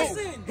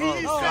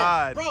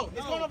that, bro,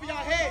 it's going over your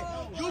head.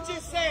 You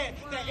just said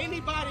that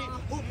anybody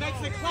who makes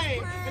a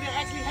claim and it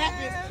actually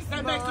happens,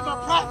 that makes them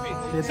a prophet.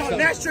 So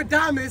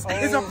Nostradamus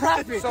is a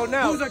prophet. So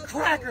now, who's a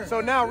cracker.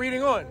 So now,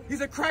 reading on.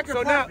 He's a cracker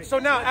prophet. So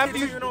now, after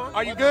you,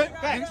 are you good?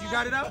 You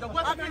got it out?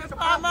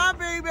 My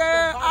baby,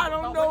 I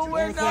don't know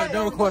where that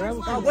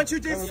is. What you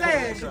just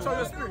said,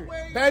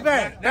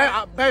 baby.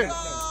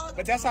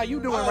 But that's how you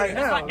doing right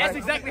now. That's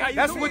exactly how you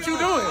That's doing. what you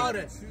doing.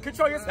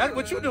 Control your. That's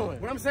what you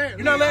doing. What I'm saying.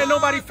 You're not letting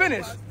nobody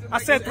finish. I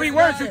said 3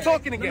 words. You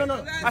talking again.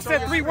 I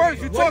said 3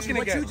 words. You talking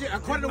again.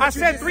 I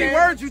said 3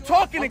 words. You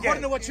talking again.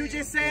 According to what you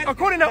just said.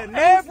 According to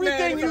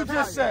everything you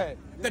just said.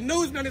 The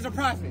newsman is a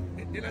prophet.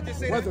 Did I just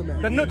say that? The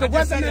weatherman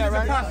is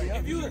a prophet.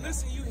 If you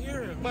listen, you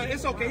hear him. But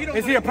it's okay.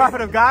 Is he a prophet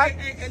of God?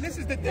 And this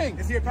is the thing.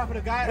 Is he a prophet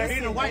of God? Is he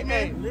a white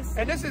man?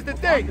 And this is the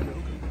thing.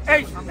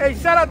 Hey,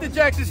 shout out to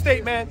Jackson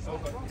State, man.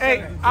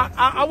 Hey,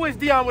 I wish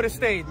Dion would have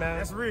stayed, man.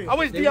 That's real. I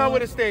wish Dion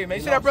would have stayed, man.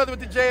 You see that brother with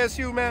the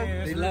JSU,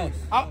 man? They lost.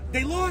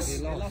 They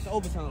lost? They lost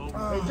overtime.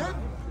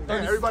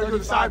 Everybody do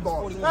the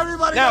sidebar.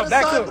 Everybody now, do the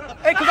back sidebar. to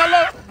hey, because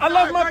I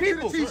love my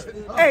people.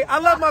 Hey, I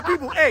love my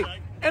people. Hey,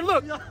 and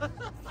look,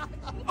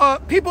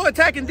 people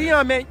attacking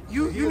Dion, man,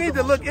 you need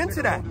to look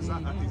into that.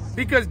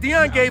 Because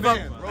Dion gave up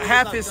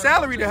half his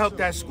salary to help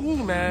that school,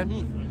 man.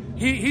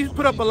 He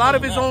put up a lot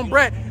of his own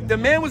bread. The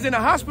man was in the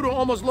hospital,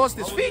 almost lost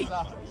his feet.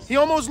 He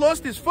almost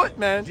lost his foot,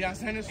 man.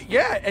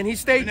 Yeah, and he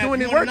stayed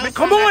doing his work. Man,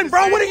 come on,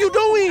 bro, what are you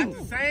doing? At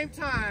the same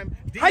time,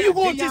 how you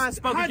going to just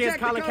spoke against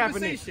Colin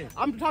Kaepernick?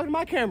 I'm talking to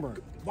my camera.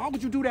 Why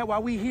would you do that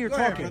while we here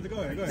talking? Go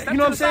ahead. You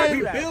know what I'm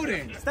saying?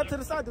 Building. Step to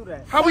the side, do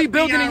that. How we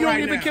building and you don't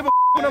right even now. give a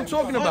what I'm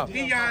talking about?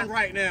 Dion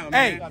right now,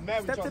 man.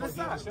 Hey, Step to the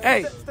side.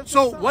 hey.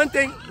 So one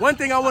thing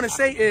I want to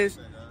say is,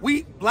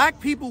 we black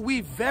people,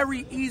 we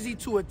very easy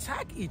to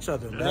attack each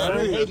other,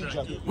 man.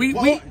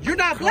 You're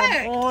not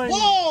black.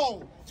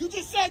 Whoa! You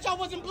just said y'all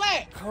wasn't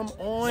black. Come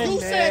on, You man.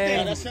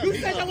 said that. You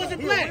said y'all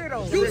wasn't black.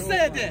 You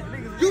said that.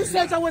 You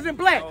said y'all wasn't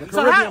black. So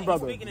Caribbean how,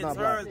 brother. Speaking in Not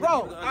terms, black.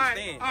 Bro, all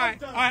right.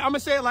 I'm gonna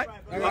say it like,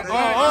 hey, You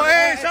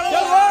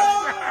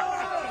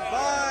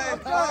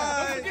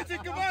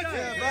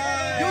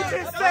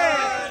just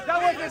said that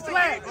wasn't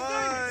black.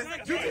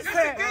 You just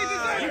said.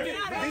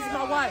 These are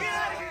my wife.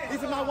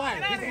 These are my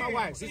wife. These are my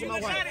wife. These are my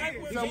wife.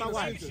 These are my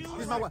wife. These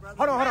are my wife.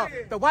 Hold on.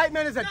 The white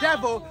man is a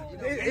devil.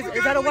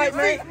 Is that a white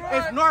man?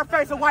 Is North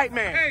Face a white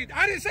man? Hey,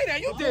 I didn't say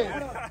that. You did.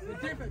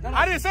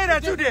 I didn't say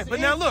that. You did. But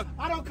now look,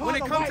 when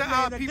it comes to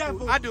our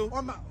people, I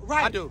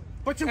do.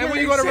 But and when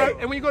you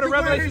go to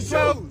Revelation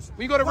 12,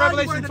 when you go to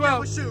Revelation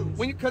 12,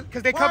 when you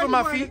because they cover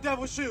my feet,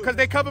 because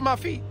they cover my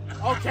feet.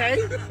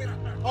 Okay,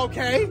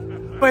 okay.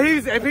 But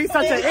if he's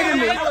such an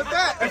enemy,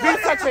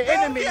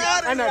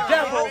 and a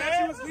devil,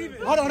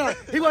 hold on.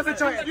 He wasn't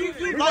your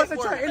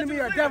enemy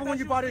or devil when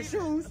you bought his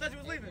shoes.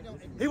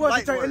 He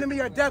wasn't your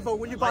enemy or devil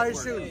when you bought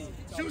his shoes.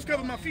 Shoes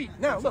cover my feet.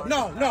 No.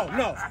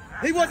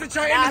 He wasn't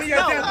your enemy or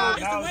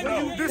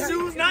devil. The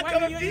shoes not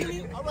cover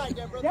feet. All right,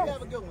 then, brother. You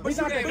have a good one.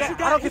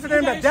 I don't consider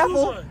him the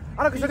devil.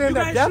 I don't consider him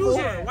the devil.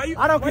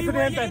 I don't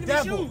consider him the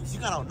devil. You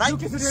got on You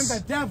consider him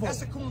the devil.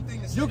 That's a cool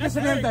thing to say. You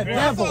consider him the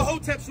devil.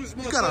 Hotep was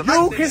more.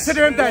 You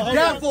consider him the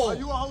devil. Are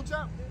you a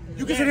hotep?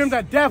 You consider him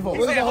the devil.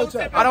 What is a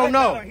hotep? I don't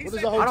know. What is a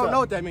I don't hotep? know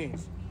what that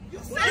means.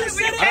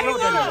 I don't know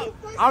what that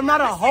means. I'm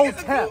not a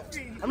hotep.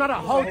 I'm not a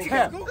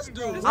hotep.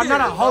 I'm not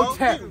a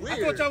hotep. I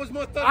thought y'all was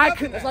more thorough.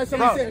 That's like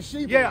somebody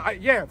saying Hebrew.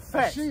 Yeah,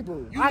 facts.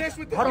 Hebrew. You mess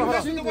with the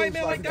white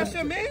man like that's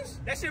your man's?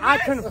 That's your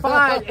man's? I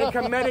confide in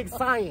comedic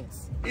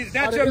science. Is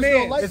that your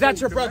man? Is that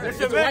your brother? Is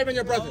the white man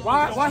your brother?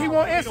 Why he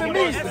won't answer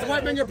me? Is the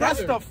white man your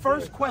brother? That's the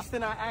first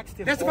question I asked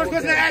him. That's the first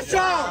question I asked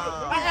y'all.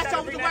 I asked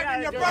y'all, was the white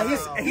man your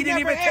brother? He didn't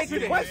even take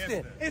the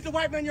question. Is the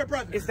white man your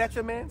brother? Is that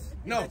your man's?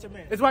 No. Is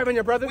the white man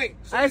your brother? Wait,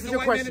 so I is answered the your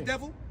white man question. the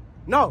devil?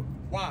 No.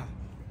 Why?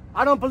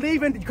 I don't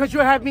believe in, because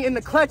you'll have me in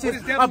the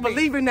clutches of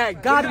believing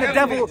that God and the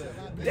devil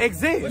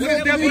exist.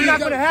 You're not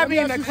going to have me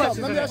in that clutches.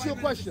 Let me ask you a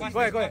question. Go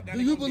ahead. Do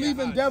you believe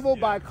in devil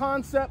by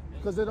concept?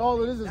 Because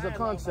all it is a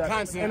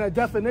concept and a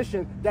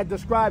definition that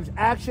describes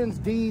actions,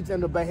 deeds,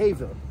 and the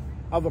behavior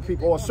of a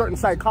people or a certain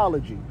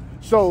psychology.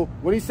 So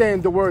when he's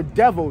saying the word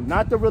devil,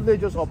 not the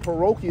religious or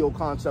parochial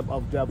concept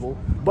of devil,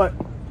 but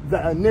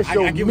the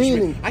initial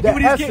meaning, the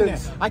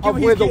essence of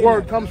where the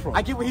word comes from.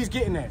 I get what he's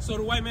getting at. So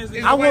the white man's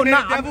the I will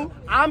not.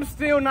 I'm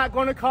still not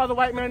going to call the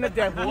white man the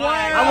devil.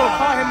 I will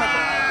call him.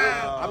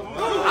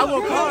 I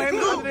will call him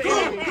the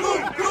enemy.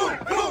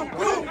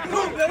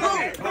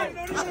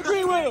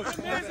 agree with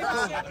him.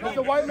 Is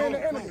the white man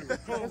the enemy?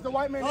 Is the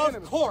white man the enemy?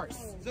 Of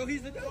course. So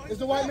he's the devil. Is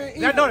the white man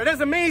evil? No, that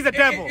doesn't mean he's a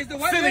devil. Is the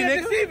white Silly man a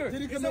nigga. deceiver?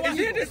 Did he commit Is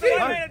he a evil?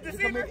 deceiver? Did he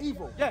commit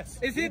evil? Yes.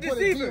 Is he a Put a D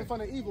deceiver? in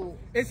front of evil.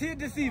 Is he a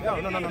deceiver? No.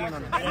 Hold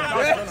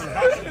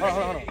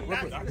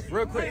on.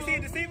 Real quick. Is he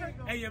a deceiver?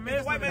 Hey, your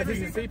man's the Does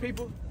he deceive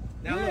people?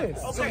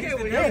 Yes. Okay,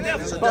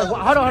 But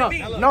hold on.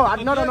 No.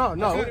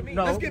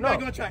 Let's get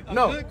back on track.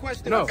 Good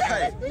question. No.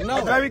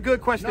 A very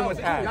good question was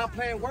Y'all asked.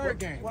 playing word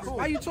games.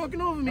 Why are you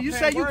talking over me? You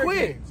said you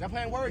quit. Y'all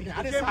playing word games.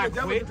 I didn't say I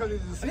quit. I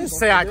I didn't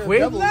say I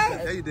quit.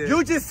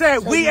 You just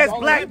said we as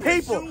black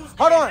people.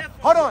 Hold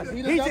on.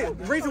 He just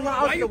reason why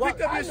I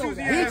was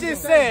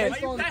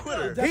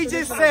he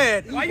just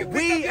said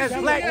we as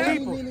black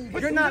people.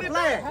 You're not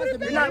black.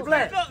 You're not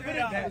black.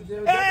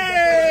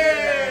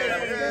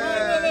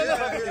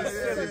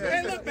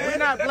 We're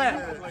not black.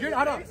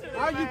 Hold on.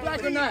 Are you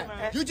black or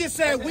not? You just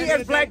said we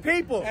as black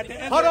people.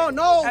 Hold on.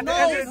 No. Are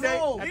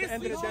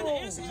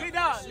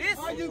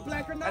you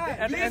black or not?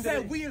 You just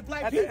said we as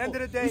black people.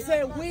 You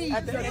said we.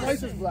 At the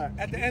race is black.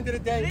 At the end of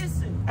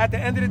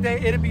the day,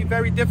 it'd be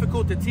very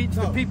difficult to teach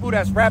the people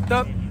that's wrapped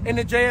up in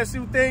the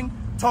JSU thing,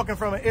 talking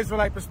from an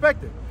Israelite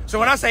perspective. So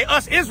when I say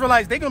us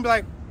Israelites, they're gonna be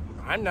like,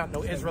 I'm not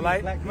no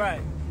Israelite.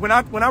 Right. When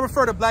I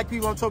refer to black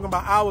people, I'm talking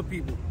about our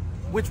people,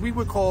 which we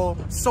would call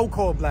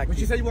so-called black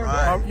people. You said you weren't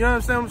black. You know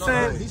what I'm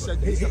saying? He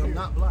said I'm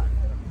not black.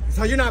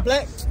 So you're not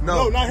black?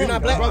 No, not him. You're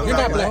not black. You're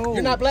not black.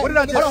 You're not black. What did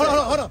I just say?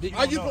 Hold on.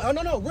 Are you? Oh,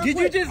 no. Did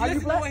you just listen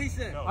to what he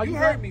said? You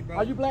heard me, bro.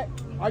 Are you black?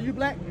 Are you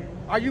black?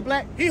 Are you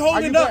black? He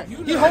holding it up.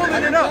 He holding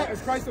it up.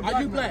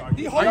 Are you black?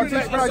 He holding it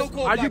up.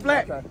 Are you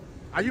black?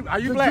 Are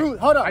you black?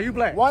 Hold up. Are you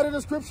black? Why did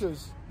the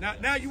scriptures?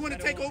 Now you want to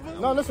take over?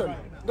 No, listen.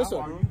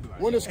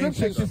 When the Check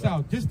scriptures. this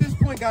out. This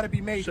point got to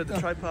be made.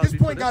 This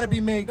point got to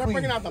be made clean.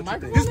 Bringing out the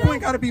microphone. This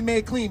point got to be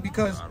made clean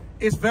because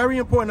it's very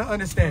important to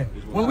understand.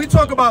 When we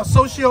talk about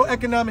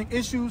socio-economic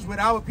issues with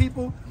our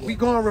people, we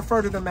going to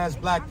refer to them as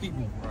black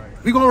people.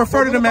 We're going to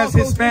refer to them as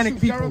Hispanic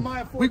people.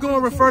 We're going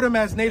to refer to them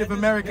as Native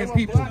American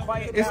people.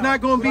 It's not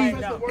going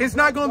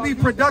to be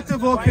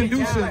productive or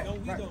conducive.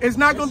 It's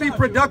not going to be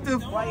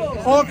productive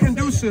or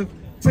conducive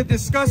to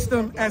discuss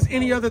them as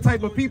any other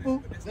type of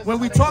people when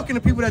we're talking to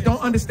people that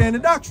don't understand the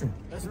doctrine.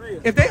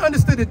 If they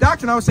understood the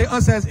doctrine, I would say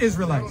us as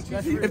Israelites.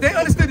 If they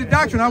understood the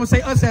doctrine, I would say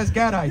us as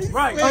Gadites,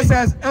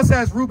 us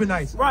as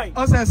Reubenites,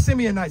 us as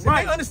Simeonites. If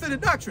they understood the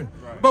doctrine.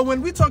 But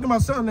when we're talking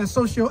about something that's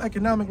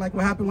socio-economic, like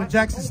what happened with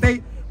Jackson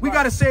State, we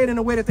got to say it in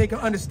a way that they can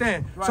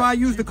understand. So I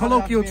use the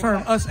colloquial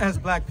term, us as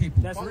black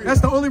people.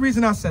 That's the only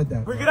reason I said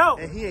that. Bring it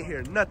out. And he ain't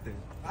hear nothing.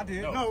 I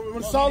did. No, it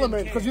was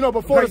Solomon, because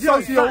before the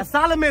socio.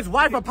 Solomon's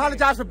wife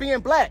apologized for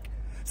being black.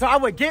 So I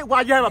would get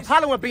why you have a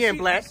problem with being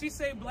black. Did she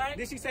say black?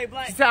 Did she say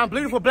black? She said, I'm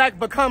beautiful, black,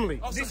 but comely.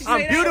 Did she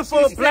I'm say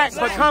beautiful, that? black, She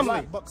but said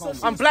comely.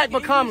 I'm black,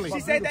 but comely. She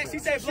said that? She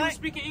said She was black?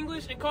 speaking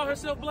English and called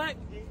herself black?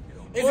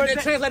 Isn't it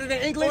translated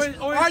in English?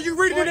 Are you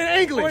reading it in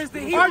English?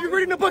 Are you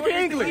reading the book in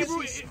English?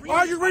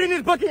 Are you reading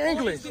this book in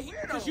English?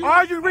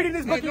 Are you reading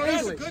this book in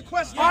English? Good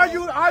question. Are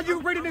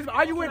you reading this?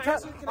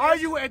 Are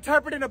you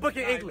interpreting the book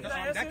in English?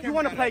 You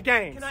want to play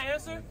games? Can I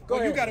answer? Go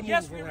ahead. You gotta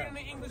yes, we're reading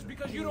in English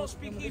because you don't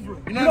speak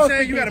Hebrew. You know what I'm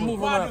saying? You gotta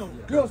move around.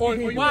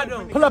 Why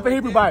don't? Pull up a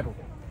Hebrew Bible.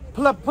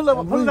 Pull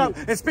it up,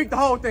 and speak the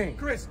whole thing.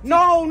 Chris.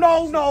 No.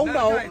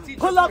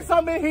 Pull up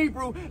something in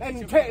Hebrew and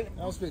I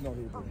don't speak no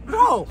Hebrew.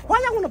 bro,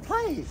 why y'all want to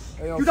play?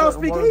 You don't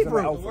speak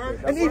Hebrew.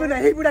 And even the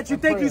Hebrew that you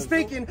think you're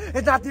speaking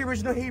is not the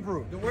original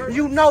Hebrew.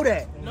 You know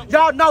that.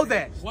 Y'all know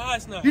that. Why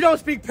it's not? You don't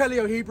speak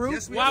Paleo Hebrew.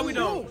 Why we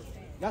don't?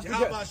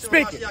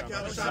 Speak it.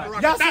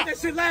 Y'all said that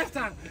shit last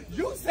time.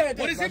 You said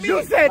that.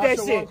 You said that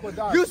shit.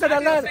 You said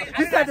that last.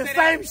 You said the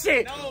same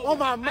shit. Oh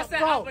my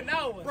bro.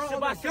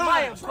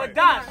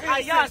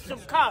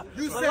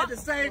 You said the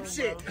same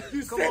shit.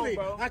 You silly.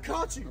 I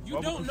caught you.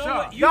 You don't know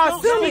what you Y'all don't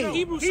speak silly.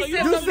 Hebrew, so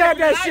You said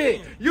that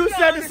shit. You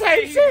said the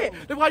same shit.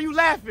 That's why you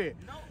laughing.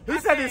 He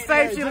said the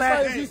same shit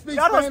last time.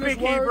 Y'all don't speak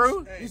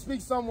Hebrew. You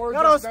speak some words.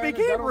 Y'all don't speak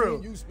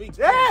Hebrew. You speak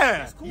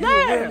Yeah.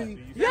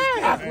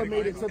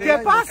 acclimated to the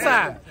Get language.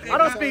 pasa. I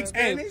don't speak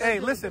Spanish. Hey,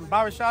 listen,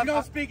 Barashad. You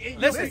don't speak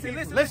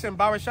English. Listen,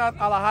 Barashad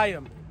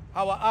Alahayim.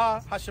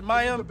 Hawa'a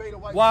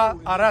Hashemayim Wa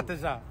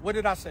Arataza. What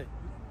did I say?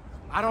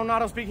 I don't know how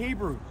to speak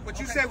Hebrew. But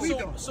you said we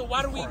don't. So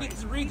why do we get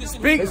to read this in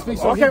Speak. Hebrew?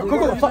 Okay,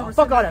 cool.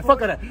 Fuck all that.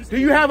 Fuck all that. Do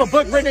you have a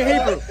book written in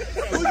Hebrew?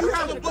 Do you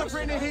have a book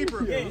written in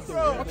Hebrew?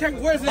 Okay,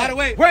 where's it? By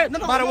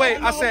the way,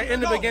 I said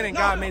in the beginning,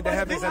 God made the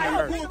heavens and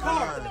the earth.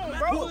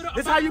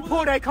 This is how you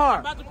pull that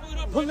card.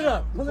 Pull it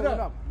up. Pull it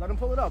up. Let him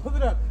pull it up. Pull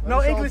it up.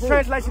 No English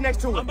translation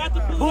next to it. about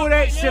to Pull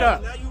that shit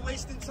up. Now you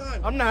wasting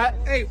time. I'm not.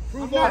 Hey,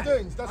 prove more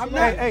things. That's what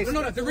Hey,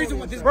 No, the reason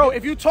why this. bro,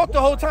 if you talk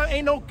the whole time,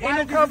 ain't no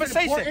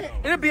conversation.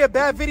 It'll be a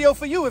bad video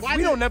for you if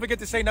we don't never get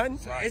to say nothing.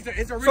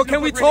 So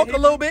can we talk a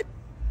little bit?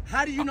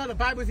 How do you know the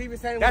Bible is even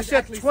saying That's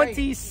what your it's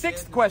actually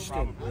 26th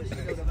question.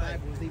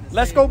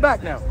 Let's go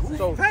back now.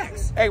 So,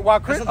 hey, while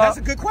Chris, That's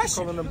a good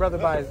question. calling the brother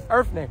by his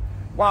earth name.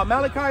 While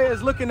Malachi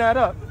is looking that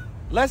up,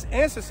 let's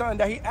answer something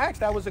that he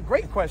asked. That was a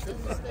great question.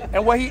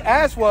 And what he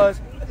asked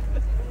was,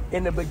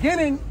 in the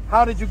beginning,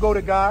 how did you go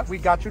to God? We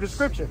got you the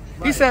scripture.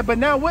 He said, but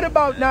now what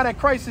about now that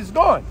Christ is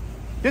gone?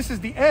 This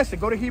is the answer.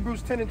 Go to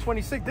Hebrews 10 and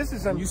 26. This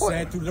is important. You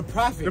said through the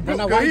prophet. book,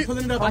 Why are you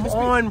pulling it up? Come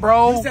on,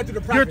 bro. You said through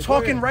the prophet. You're Go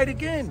talking ahead. right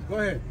again. Go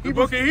ahead. The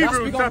book of Hebrews,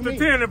 speak on chapter me.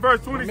 10 and verse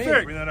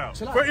 26.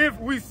 Chill For out. if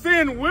we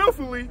sin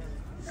willfully,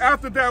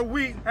 after that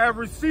we have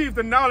received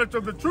the knowledge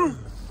of the truth,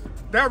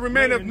 there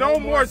remaineth no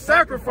more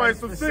sacrifice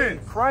for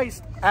sin.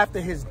 Christ, after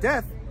his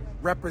death,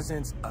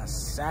 represents a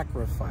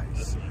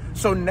sacrifice.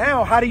 So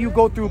now, how do you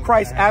go through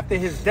Christ after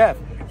his death?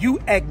 You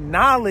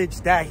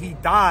acknowledge that he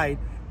died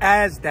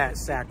as that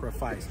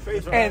sacrifice.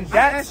 And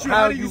that's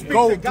how you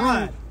go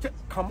through.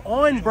 Come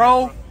on,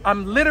 bro.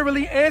 I'm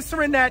literally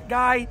answering that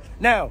guy.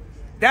 Now,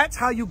 that's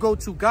how you go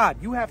to God.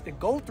 You have to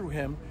go through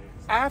him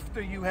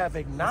after you have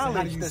acknowledged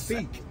How do you the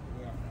speak?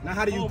 Now,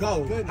 how do you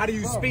go? How do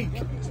you speak?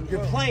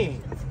 You're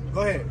playing.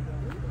 Go ahead.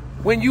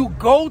 When you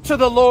go to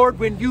the Lord,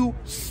 when you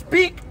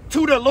speak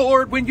to the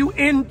Lord, when you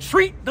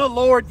entreat the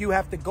Lord, you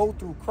have to go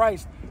through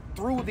Christ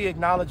through the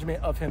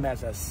acknowledgement of him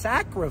as a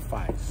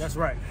sacrifice. That's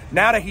right.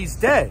 Now that he's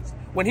dead,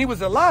 when he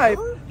was alive,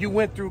 you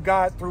went through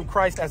God through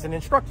Christ as an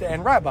instructor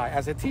and rabbi,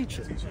 as a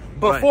teacher.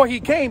 Before he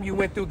came, you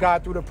went through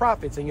God through the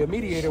prophets, and your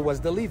mediator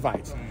was the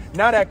Levites.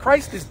 Now that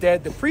Christ is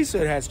dead, the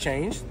priesthood has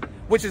changed,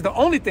 which is the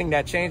only thing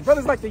that changed.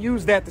 Brothers like to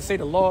use that to say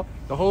the law,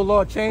 the whole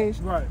law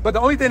changed. Right. But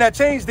the only thing that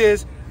changed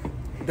is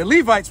the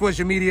Levites was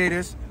your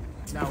mediators.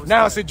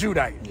 Now it's a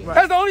Judite. Right.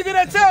 That's the only thing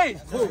that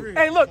changed. Cool.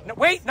 Hey, look,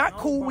 wait, not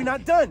cool. We're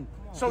not done.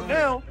 So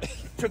now,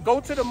 to go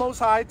to the Most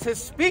High, to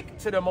speak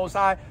to the Most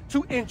High,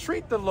 to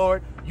entreat the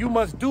Lord, you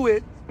must do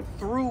it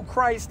through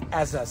Christ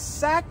as a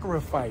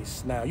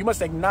sacrifice now. You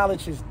must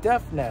acknowledge his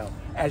death now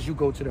as you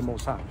go to the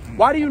Most High.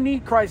 Why do you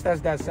need Christ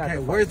as that sacrifice?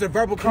 Okay, where's the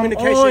verbal Come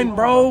communication? on,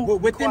 bro.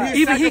 Within his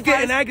Even he sacrifice-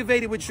 getting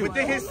aggravated with you.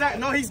 Within his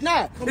no, he's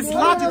not. It's You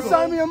logical. gotta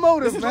assign me a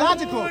motive, It's man.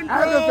 logical.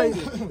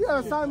 Aggravated. You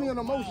gotta assign me an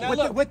emotion.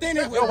 Within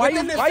the why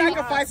you-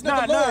 sacrifice of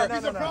the Nah,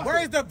 Lord,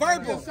 where is the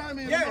verbal? Assign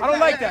me an Yeah. I don't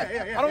like that.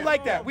 I don't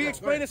like that. We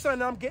explaining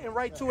something. I'm getting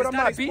right to it. I'm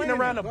not beating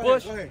around the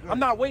bush. I'm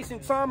not wasting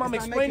time. I'm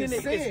explaining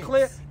it. It's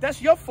clear.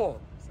 That's your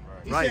fault.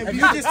 Right. You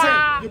just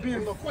said, You're being a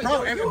little quick.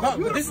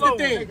 but this is the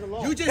thing.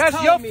 You just That's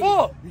told your me,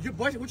 fault.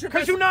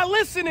 Because you're not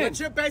listening. What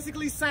you're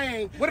basically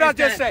saying. What did I is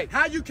just that say?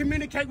 How you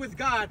communicate with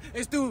God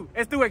is through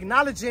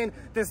acknowledging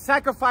the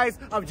sacrifice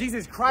of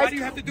Jesus Christ. Why do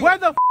you have to do Where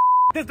it? the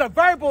does the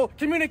verbal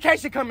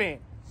communication come in?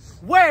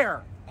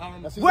 Where?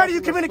 Where do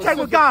you communicate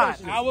with God?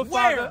 Our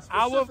Where?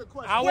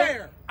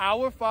 Father,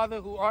 our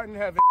Father who art in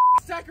heaven.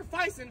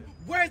 Sacrificing.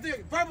 Where's the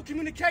verbal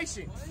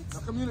communication? Now,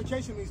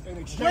 communication means an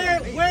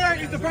exchange. Where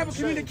is the verbal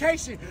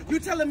communication? You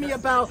telling me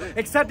about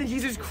accepting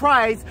Jesus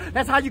Christ?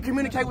 That's how you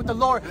communicate with the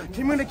Lord.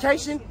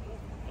 Communication?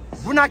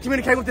 We're not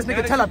communicating with this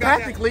nigga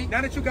telepathically.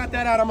 Now that you got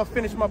that out, I'm gonna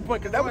finish my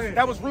point because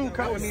that was rude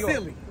cutting me off.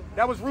 silly.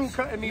 That was rude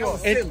cutting me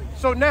off. silly.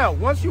 So now,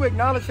 once you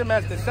acknowledge him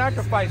as the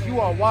sacrifice, you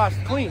are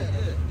washed clean.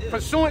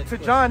 pursuant to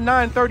John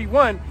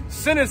 9:31,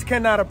 sinners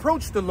cannot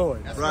approach the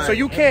Lord. So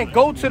you can't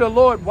go to the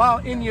Lord while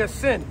in your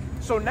sin.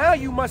 So now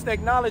you must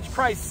acknowledge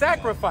Christ's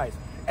sacrifice.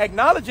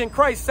 Acknowledging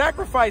Christ's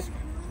sacrifice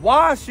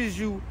washes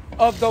you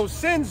of those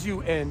sins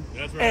you in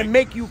and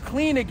make you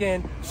clean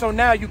again. So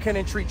now you can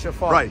entreat your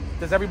Father.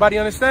 Does everybody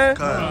understand?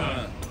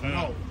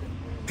 No.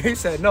 He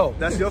said no.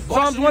 That's your fault.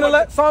 Psalms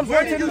 111. Psalms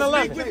Where do 110 you and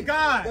 11. speak with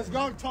God? Let's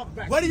go and talk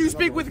back. Where do you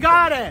speak with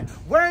God at?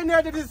 Where in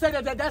there did it say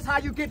that that's how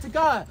you get to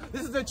God?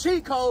 This is a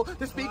cheat code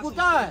to speak with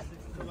God.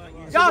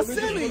 Y'all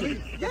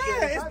silly. Yeah,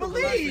 it's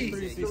belief.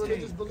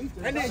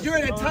 And then you're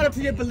entitled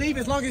to your belief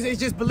as long as it's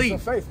just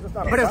belief.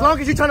 But as long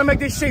as you're trying to make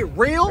this shit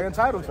real, You're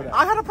entitled to that.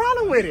 I had a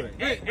problem with it.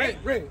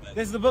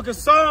 This is the book of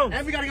Psalms.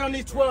 And we gotta get on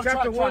these 12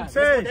 Chapter tribes.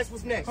 110. That's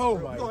what's next. Oh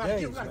my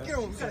days.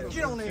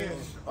 Get on there.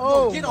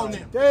 Oh Get on my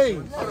there.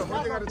 days.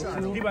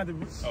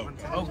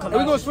 We're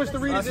gonna switch the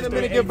readers in a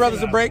minute. Give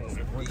brothers a break.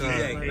 We're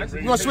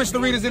gonna switch the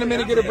readers in a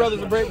minute. Give the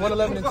brothers a break.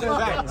 111 and 10.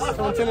 So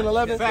 110 and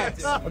 11. A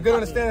good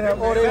understanding how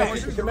all they are.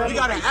 We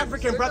got an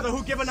African brother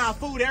who giving out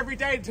food every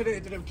day to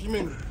the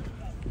community.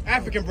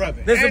 African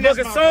brother. This is the And book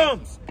that's of my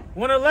Psalms.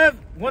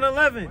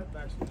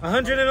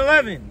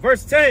 111,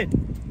 verse 10.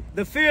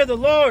 The fear of the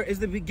Lord is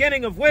the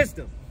beginning of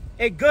wisdom.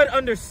 A good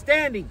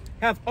understanding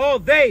have all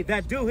they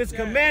that do his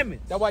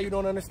commandments. That's why you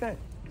don't understand.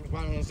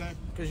 Why don't understand?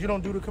 Because you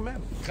don't do the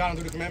commandments. Because I don't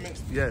do the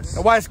commandments. Yes.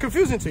 And why it's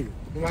confusing to you.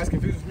 You know why it's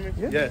confusing for me?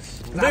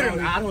 Yes.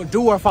 Literally, I don't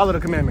do or follow the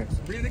commandments.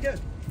 Read it again.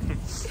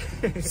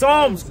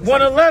 Psalms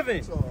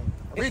 111.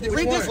 Read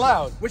this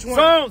loud. Which one?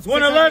 Psalms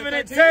 111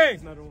 and 10.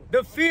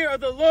 The fear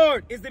of the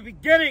Lord is the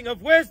beginning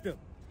of wisdom.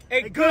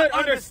 A good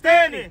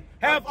understanding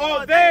have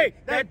all they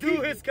that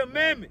do his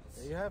commandments.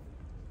 There you have it.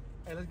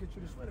 Hey, let's get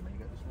you the sweater, man. You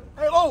got the sweater.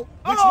 Hey,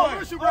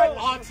 commercial break.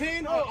 All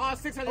 10 or all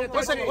 613?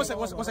 One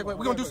second.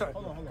 We're going to do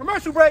something.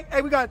 Commercial break.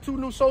 Hey, we got 2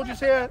 new soldiers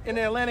here in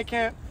the Atlanta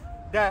camp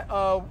that,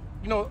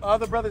 you know,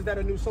 other brothers that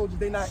are new soldiers,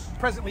 they not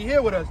presently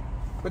here with us.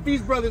 But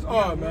these brothers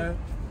are, man.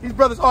 These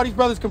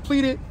brothers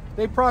completed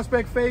their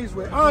prospect phase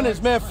with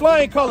honors, man.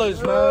 Flying colors,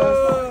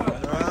 man.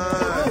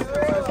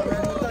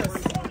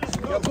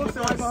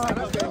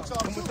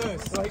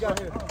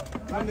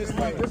 Come this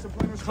way.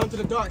 Come to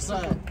the dark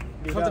side.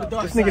 Come to the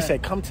dark This side. nigga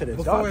said, come to the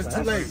Before dark it's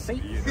too late.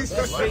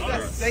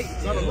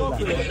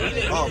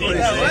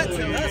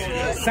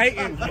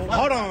 Satan.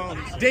 Hold on.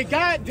 Did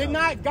God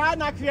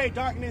not create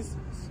darkness?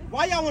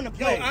 Why y'all want to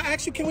play? I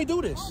asked you, can we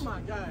do this? Oh my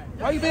God.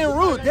 Why you being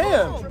rude?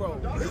 Damn.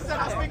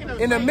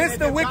 In the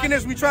midst of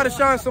wickedness, we try to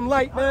shine some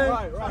light, man.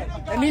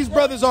 And these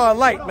brothers are a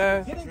light,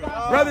 man.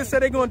 Brothers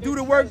said they're going to do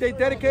the work. They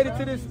dedicated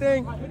to this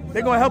thing.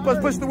 They're going to help us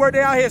push the word. They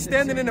out here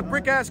standing in the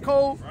brick-ass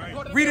cold,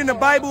 reading the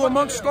Bible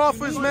amongst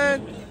scoffers,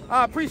 man.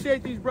 I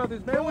appreciate these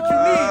brothers, man. What you need,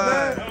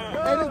 man?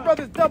 Hey, this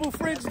brother's double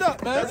fringed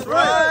up, man. That's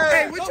right.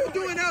 Hey, what you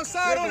doing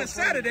outside on a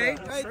Saturday?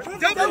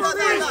 Double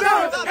fringed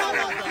up.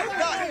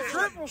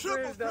 Triple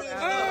fringed up.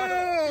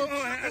 Oh,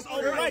 that's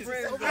overrated.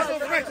 That's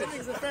overrated.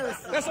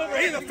 That's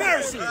overrated. He's a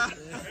Pharisee.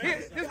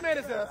 This man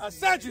is a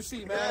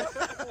Sadducee, man.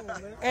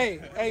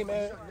 Hey,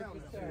 man.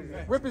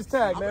 Rip his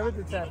tag, man. Rip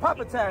the tag. Pop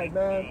a tag,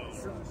 man.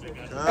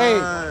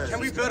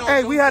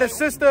 Hey, we had a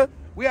sister.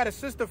 We had a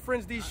sister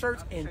fringe these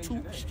shirts in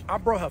 2. I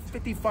brought her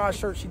 55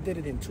 shirts. She did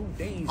it in 2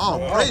 days. Oh,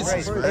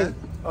 praises, man.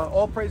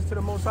 All praise to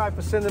the Most High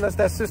for sending us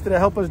that sister to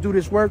help us do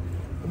this work.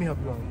 Let me help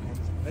you out.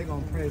 They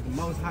gonna praise the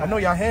Most High. I know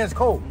y'all hands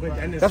cold.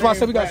 That's why I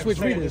said we gotta switch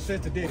readers.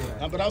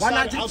 But Why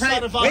not just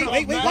praise?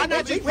 Why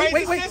not just praise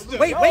the sister?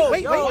 Wait.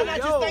 Why not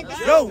just thank the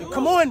sister? Yo,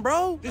 come on,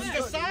 bro. This is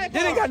a sidebar.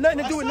 This ain't got nothing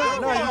to do with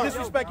nothing. No, you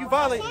disrespect. You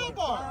violate.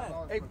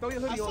 Hey, throw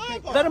your hoodie on.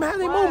 Let them have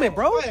their moment,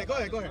 bro. Go ahead.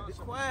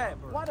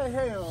 Why the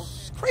hell?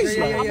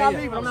 Crazy. I'm not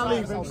leaving. I'm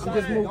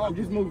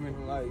just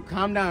moving. Like,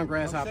 Calm down,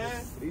 grasshopper.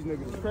 these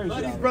niggas is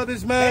crazy. These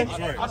brothers, man.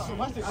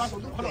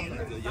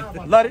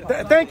 Love it.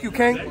 Thank you,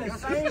 King.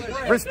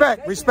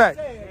 Respect.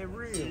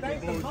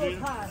 Thank the Most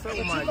High.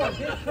 Oh my God.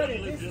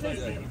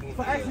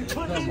 For actually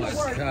putting in the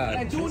work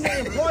and doing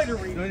the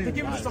embroidery to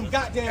give us some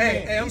goddamn.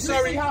 Hey, I'm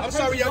sorry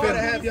y'all gotta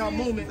have y'all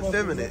moment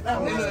Feminine.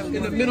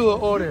 in the middle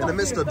of order. In the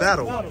midst of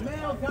battle.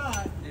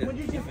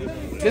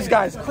 This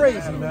guy's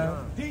crazy, man.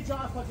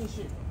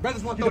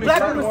 Brothers want The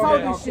black women saw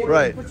this shit.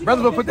 Right.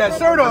 Brothers will put that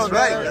shirt on. That's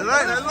right.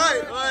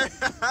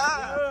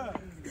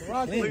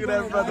 Look at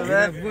that brother,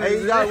 man. Hey,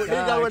 he got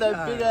wear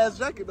that big ass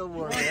jacket no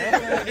more, man.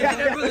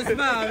 That brother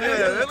smile, man.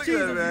 Yeah, look at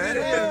that,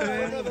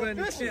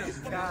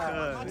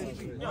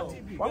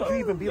 man. Why would you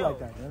even be like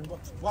that, man?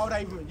 Why would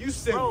I even? You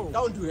silly.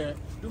 Don't do that.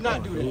 Do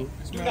not do that.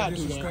 Do not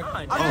do that.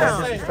 I'm That's just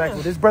saying.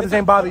 disrespectful. This brothers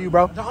ain't bother you,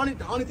 bro. The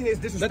only thing is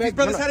disrespect. Let these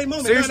brothers have their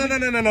moment. Seriously? No,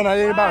 they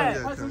ain't bother you.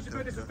 The person who should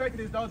be disrespected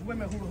is those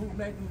women who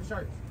made them the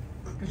shirts.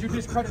 Because you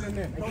discredited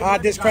them. How I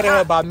discredit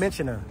her by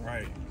mentioning her.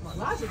 Right.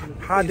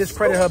 How I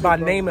discredit her by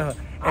naming her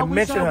and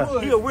mention her.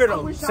 You a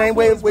weirdo. Same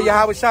way where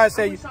Yahweh Shai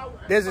said,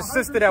 there's a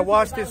sister that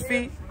washed his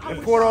feet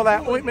and poured all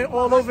that ointment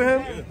all over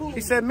him.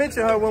 He said,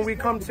 mention her when we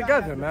come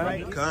together,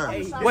 man.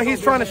 What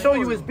he's trying to show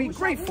you is be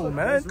grateful,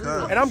 man.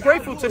 And I'm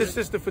grateful to the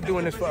sister for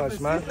doing this for us,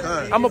 man.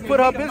 I'm going to put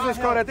her business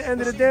card at the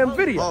end of the damn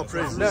video.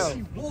 Now,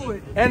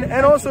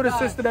 and also the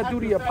sister that do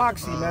the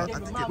epoxy, man.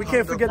 We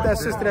can't forget that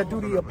sister that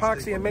do the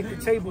epoxy and make the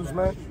tables,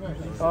 man.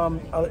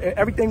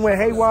 Everything went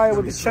haywire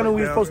with the channel.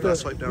 We were supposed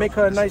to make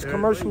her a nice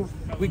commercial.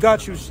 We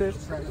got you, sis.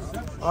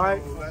 All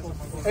right.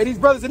 Hey, these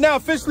brothers are now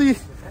officially,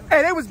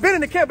 hey, they was been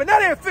in the camp, but now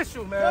they're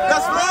official, man.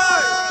 That's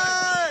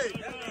right.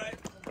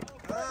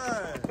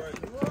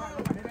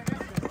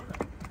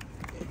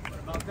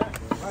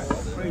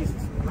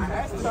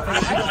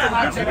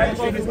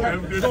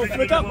 Gonna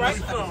flick up, right?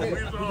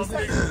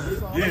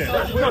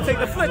 Yeah. We're gonna take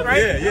the flick,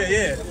 right?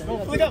 Yeah.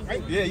 Flick up,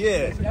 right?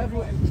 Yeah.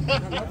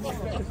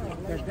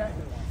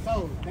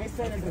 So they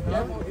said that the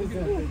devil is the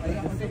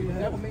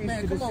devil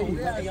means to deceive.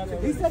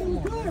 He said he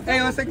was good.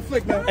 Hey, let's take a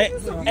flick, man.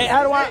 Hey,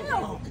 how do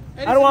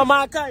I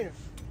mind kind of?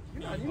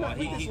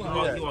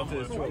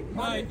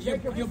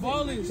 Your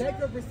ball is.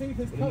 Jacob received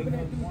his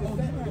covenant through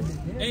the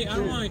Hey, I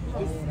don't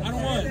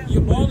want.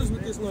 Your ball is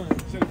with this line.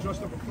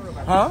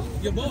 Huh?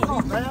 Your ball.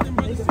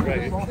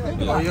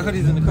 Your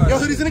hoodie's in the car. Your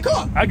hoodie's in the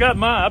car. I got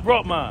mine. I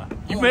brought mine.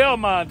 You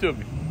mailed mine to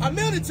me. I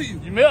mailed it to you.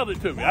 You mailed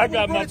it to me. I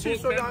got my book.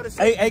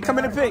 Hey, come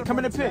in the pic. Come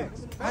in the pic.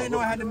 I didn't know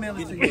I had to mail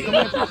it to you.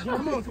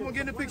 Come on,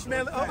 get in the picture,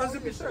 man.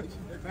 Unzip your shirt.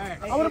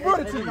 I would have brought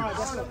it to you.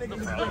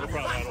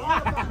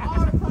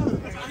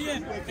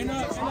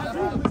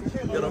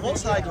 Yo, the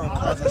Most High gonna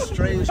cause a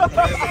strange.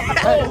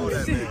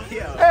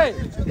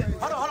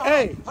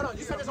 Hey,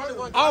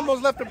 I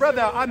almost left the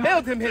brother out. I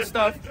mailed him his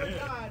stuff.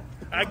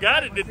 I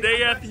got it the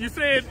day after you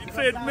said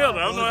mailed it.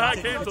 I don't know how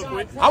it came so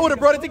quick. I would have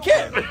brought it to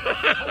camp.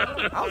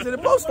 I was in the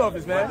post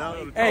office,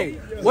 man. Hey,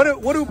 what is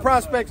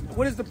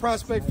the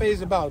prospect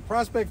phase about?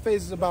 Prospect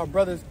phase is about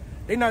brothers.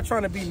 They're not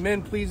trying to be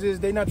men pleasers.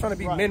 They're not trying to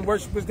be men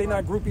worshipers. They're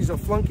not groupies or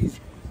flunkies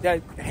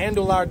that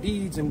handle our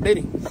deeds and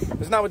bidding.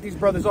 That's not what these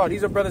brothers are.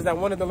 These are brothers that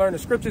wanted to learn the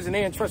scriptures and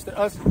they entrusted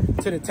us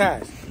to the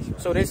task.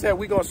 So they said,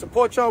 we're going to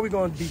support y'all. We're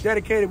going to be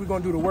dedicated. We're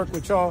going to do the work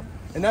with y'all.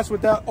 And that's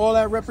what all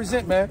that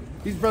represent, man.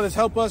 These brothers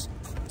help us.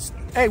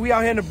 Hey, we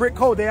out here in the brick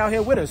code. They out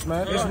here with us,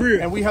 man. It's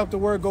real. And we help the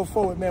word go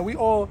forward, man. We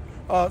all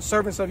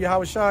servants of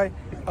Yahweh Shai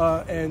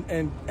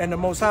and the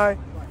Most High.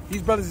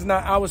 These brothers is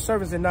not our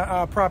servants and not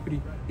our property.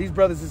 These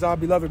brothers is our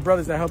beloved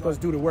brothers that help us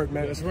do the work,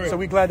 man. That's right. So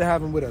we're glad to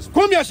have them with us.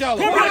 Kum Yashalom.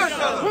 Kum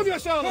Yashalom. Kum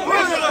Yashalom.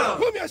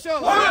 Kum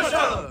Yashalom. Kum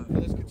Yashalom.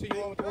 Let's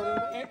continue on with the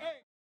word.